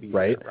has to be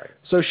right? there, right.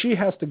 So she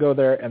has to go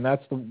there, and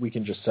we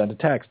can just send a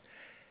text.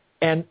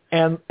 And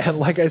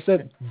like I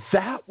said,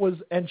 that was,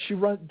 and she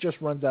just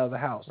runs out of the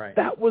house. Right.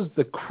 That was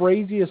the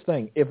craziest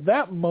thing. If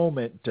that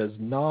moment does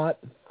not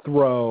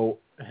throw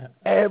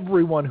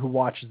everyone who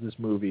watches this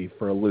movie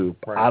for a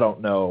loop, I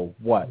don't know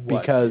what.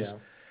 Because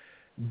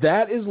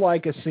that is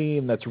like a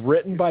scene that's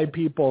written by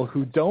people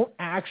who don't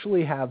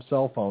actually have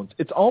cell phones.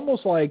 It's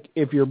almost like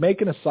if you're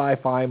making a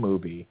sci-fi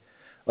movie,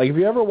 like if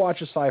you ever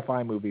watch a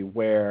sci-fi movie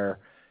where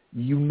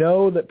you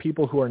know that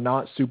people who are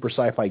not super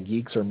sci-fi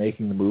geeks are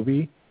making the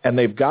movie, and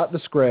they've got the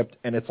script,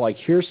 and it's like,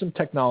 here's some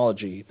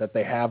technology that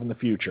they have in the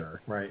future.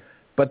 Right.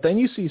 But then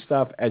you see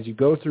stuff as you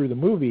go through the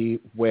movie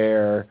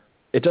where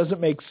it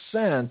doesn't make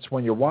sense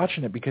when you're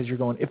watching it, because you're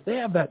going, if they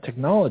have that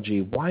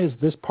technology, why is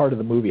this part of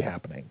the movie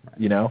happening? Right.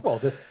 You know?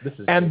 Well, this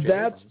is... And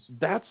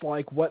that's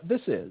like what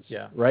this is.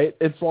 Yeah. Right?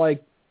 It's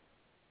like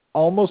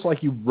almost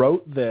like you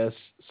wrote this,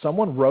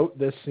 someone wrote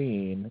this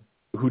scene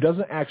who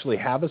doesn't actually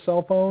have a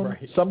cell phone.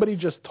 Right. Somebody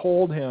just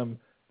told him,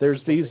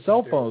 there's these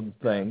cell phone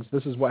things.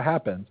 This is what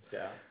happens.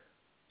 Yeah.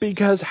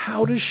 Because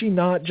how does she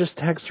not just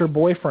text her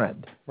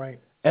boyfriend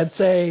and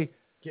say,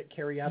 get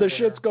Carrie out the of there.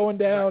 shit's going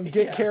down,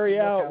 get Carrie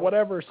out,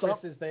 whatever. Chris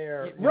is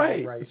there.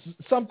 Right.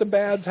 Something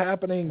bad's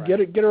happening.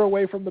 Right. Get her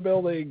away from the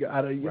building. You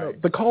know,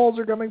 the calls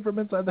are coming from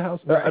inside the house.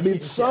 Right. I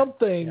mean,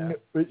 something.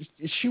 Yeah.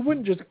 She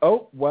wouldn't just,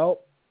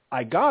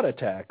 I got a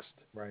text.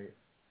 Right.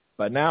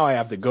 But now I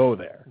have to go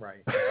there.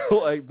 Right.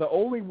 Like the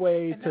only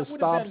way to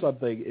stop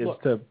something is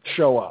to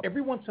show up.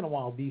 Every once in a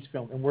while, these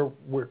films, and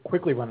we're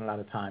quickly running out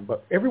of time,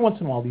 but every once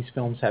in a while, these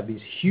films have these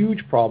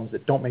huge problems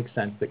that don't make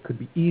sense that could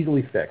be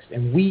easily fixed,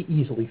 and we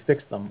easily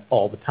fix them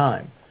all the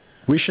time.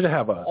 We should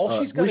have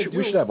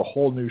we should have a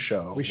whole new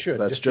show. We should.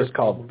 That's just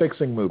called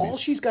Fixing Movies. All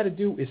she's got to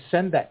do is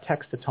send that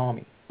text to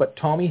Tommy, but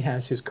Tommy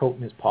has his coat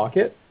in his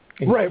pocket.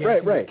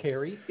 Right.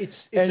 Carrie.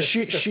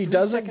 She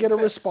doesn't get a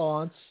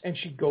response, and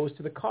she goes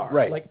to the car.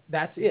 Right. Like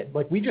that's it.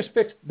 Like we just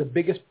fixed the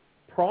biggest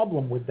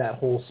problem with that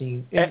whole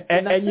scene.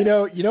 And you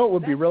know it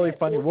would be really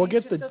funny. We'll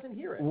get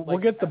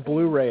the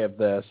Blu-ray of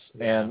this,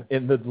 and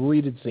in the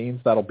deleted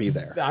scenes that'll be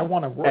there. I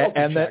want a royalty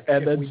check.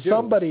 And then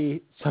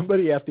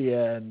somebody at the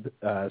end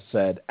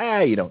said,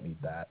 you don't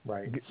need that.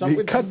 Right.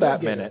 Cut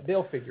that minute.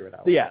 They'll figure it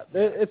out. Yeah,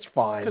 it's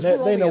fine.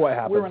 They know what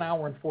happened. We're an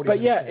hour and 40 minutes.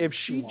 But yeah, if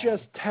she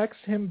just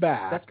texts him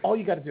back, that's all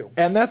you got to do.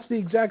 And that's the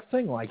exact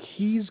thing. Like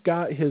he's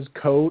got his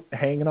coat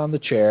hanging on the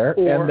chair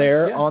and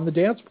they're on the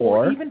dance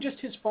floor. Or even just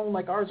his phone,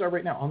 like ours are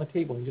right now, on the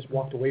table. He just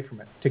walked away from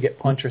it to get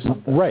punch or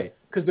something. Right.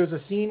 Because there's a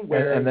scene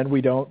where and then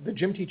the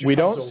gym teacher we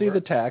comes don't see over,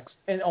 the text,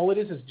 and all it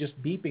is just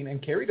beeping.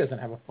 And Carrie doesn't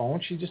have a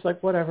phone. She's just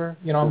like, whatever,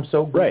 I'm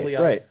so googly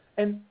eyed. Right.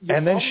 And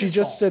then she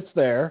just sits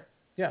there.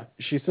 Yeah.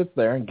 She sits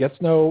there and gets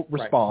no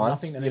response.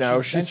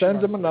 Nothing, she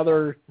sends him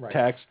another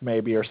text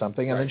maybe or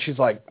something, and then she's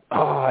like,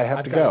 I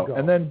have to go.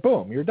 And then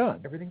boom, you're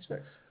done. Everything's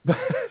fixed.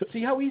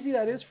 See how easy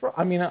that is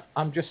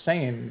I'm just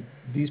saying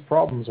these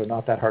problems are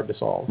not that hard to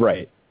solve.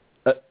 Right.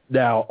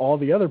 Now, all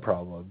the other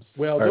problems.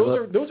 Well,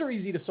 those are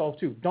easy to solve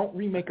too. Don't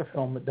remake a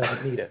film that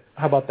doesn't need it.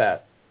 How about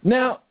that?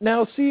 Now,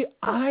 see,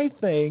 I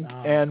think,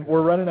 and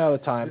we're running out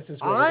of time.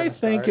 I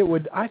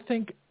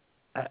think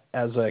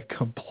as a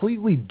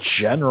completely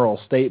general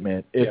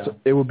statement,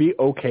 it would be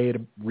okay to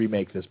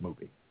remake this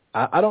movie.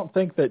 I don't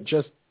think that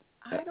just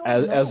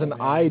as an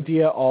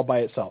idea all by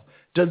itself.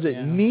 Does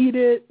it need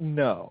it?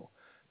 No.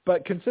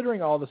 But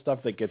considering all the stuff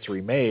that gets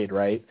remade,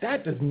 right?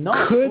 That does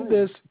not.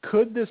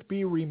 Could this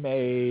be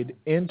remade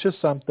into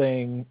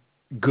something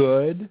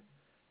good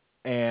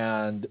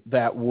and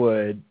that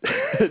would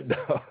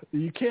no,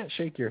 you can't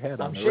shake your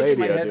head on the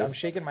radio. I'm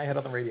shaking my head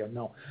on the radio.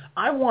 No,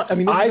 I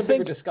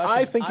think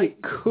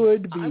it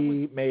could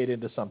be made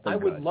into something. I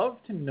would love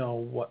to know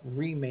what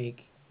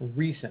remake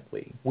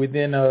recently,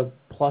 within a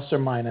plus or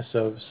minus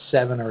of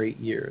 7 or 8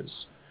 years,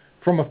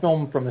 from a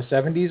film from the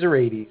 70s or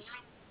 80s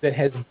that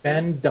has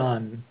been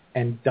done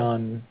and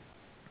done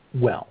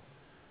well.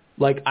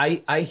 Like,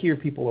 I hear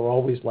people are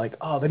always like,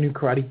 oh, the new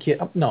Karate Kid.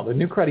 Oh, no, the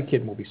new Karate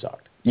Kid movie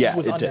sucked. Yeah, it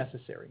was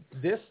unnecessary.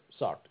 This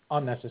sucked.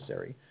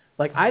 Unnecessary.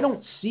 Like, I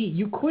don't see,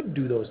 you could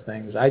do those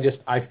things.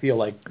 I feel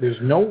like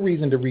there's no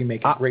reason to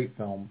remake a great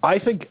film. I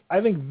think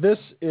this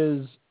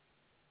is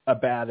a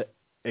bad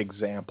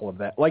example of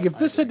that. Like,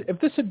 if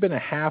this had been a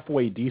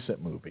halfway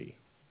decent movie,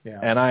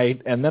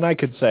 and then I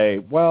could say,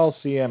 well,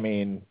 see, I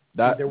mean,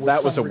 that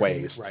was a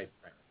waste. Right.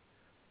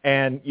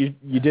 And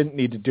you didn't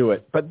need to do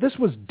it, but this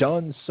was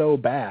done so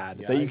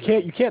bad that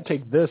you can't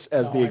take this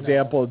as the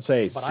example and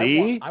say, but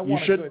see, you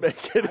shouldn't make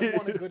it. I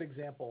want a good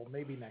example,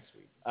 maybe next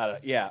week.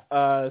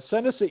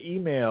 Send us an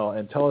email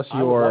and tell us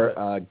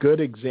your good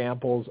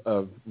examples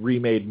of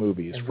remade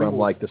movies from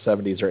like the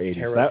 70s or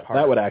 80s.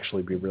 That would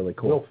actually be really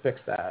cool. We'll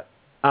fix that.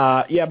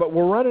 But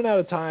we're running out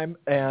of time,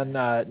 and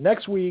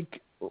next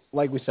week,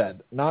 like we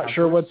said, not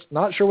sure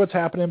what's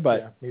happening,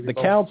 but the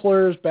both.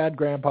 Counselors, Bad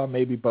Grandpa,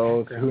 maybe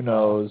both. Who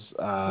knows?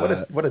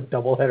 What a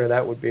doubleheader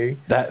that would be.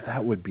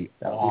 That would be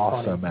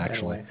awesome,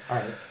 actually.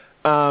 Anyway,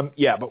 all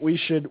right. But we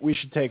should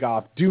take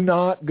off. Do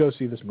not go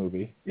see this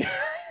movie.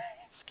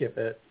 Skip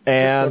it.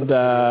 And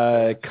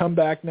come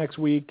back next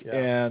week,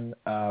 and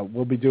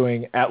we'll be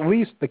doing at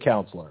least The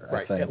Counselor.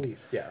 I think. At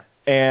least, yeah.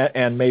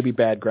 And maybe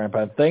Bad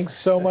Grandpa. Thanks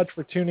so much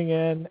for tuning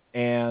in,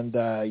 and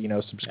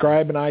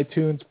subscribe in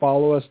iTunes,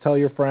 follow us, tell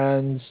your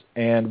friends,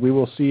 and we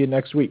will see you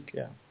next week.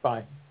 Yeah,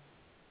 bye.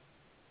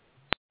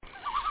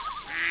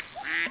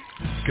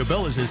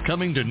 Cabela's is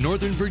coming to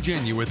Northern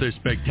Virginia with a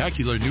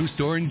spectacular new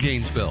store in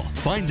Gainesville.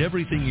 Find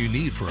everything you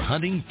need for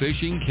hunting,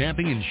 fishing,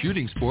 camping, and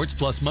shooting sports,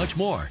 plus much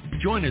more.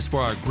 Join us for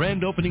our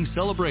grand opening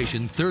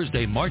celebration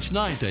Thursday, March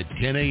 9th at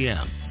 10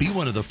 a.m. Be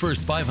one of the first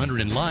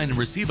 500 in line and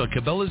receive a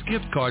Cabela's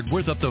gift card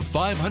worth up to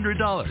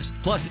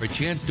 $500, plus a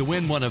chance to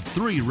win one of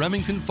 3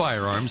 Remington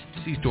firearms.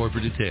 See store for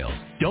details.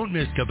 Don't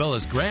miss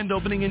Cabela's grand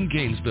opening in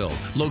Gainesville,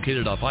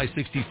 located off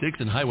I-66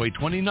 and Highway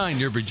 29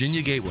 near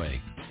Virginia Gateway.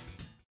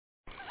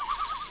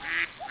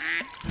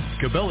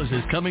 Cabela's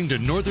is coming to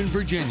Northern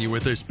Virginia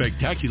with a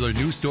spectacular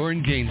new store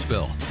in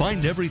Gainesville.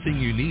 Find everything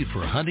you need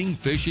for hunting,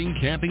 fishing,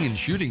 camping, and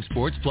shooting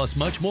sports, plus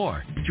much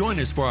more. Join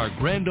us for our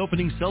grand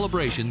opening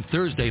celebration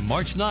Thursday,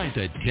 March 9th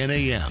at 10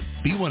 a.m.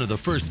 Be one of the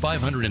first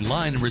 500 in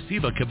line and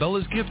receive a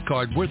Cabela's gift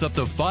card worth up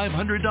to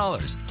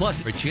 $500, plus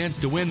a chance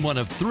to win one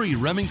of 3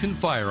 Remington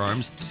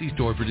firearms. See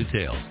store for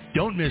details.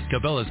 Don't miss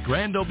Cabela's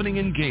grand opening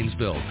in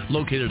Gainesville,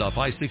 located off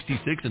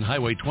I-66 and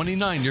Highway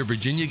 29 near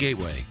Virginia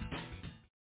Gateway.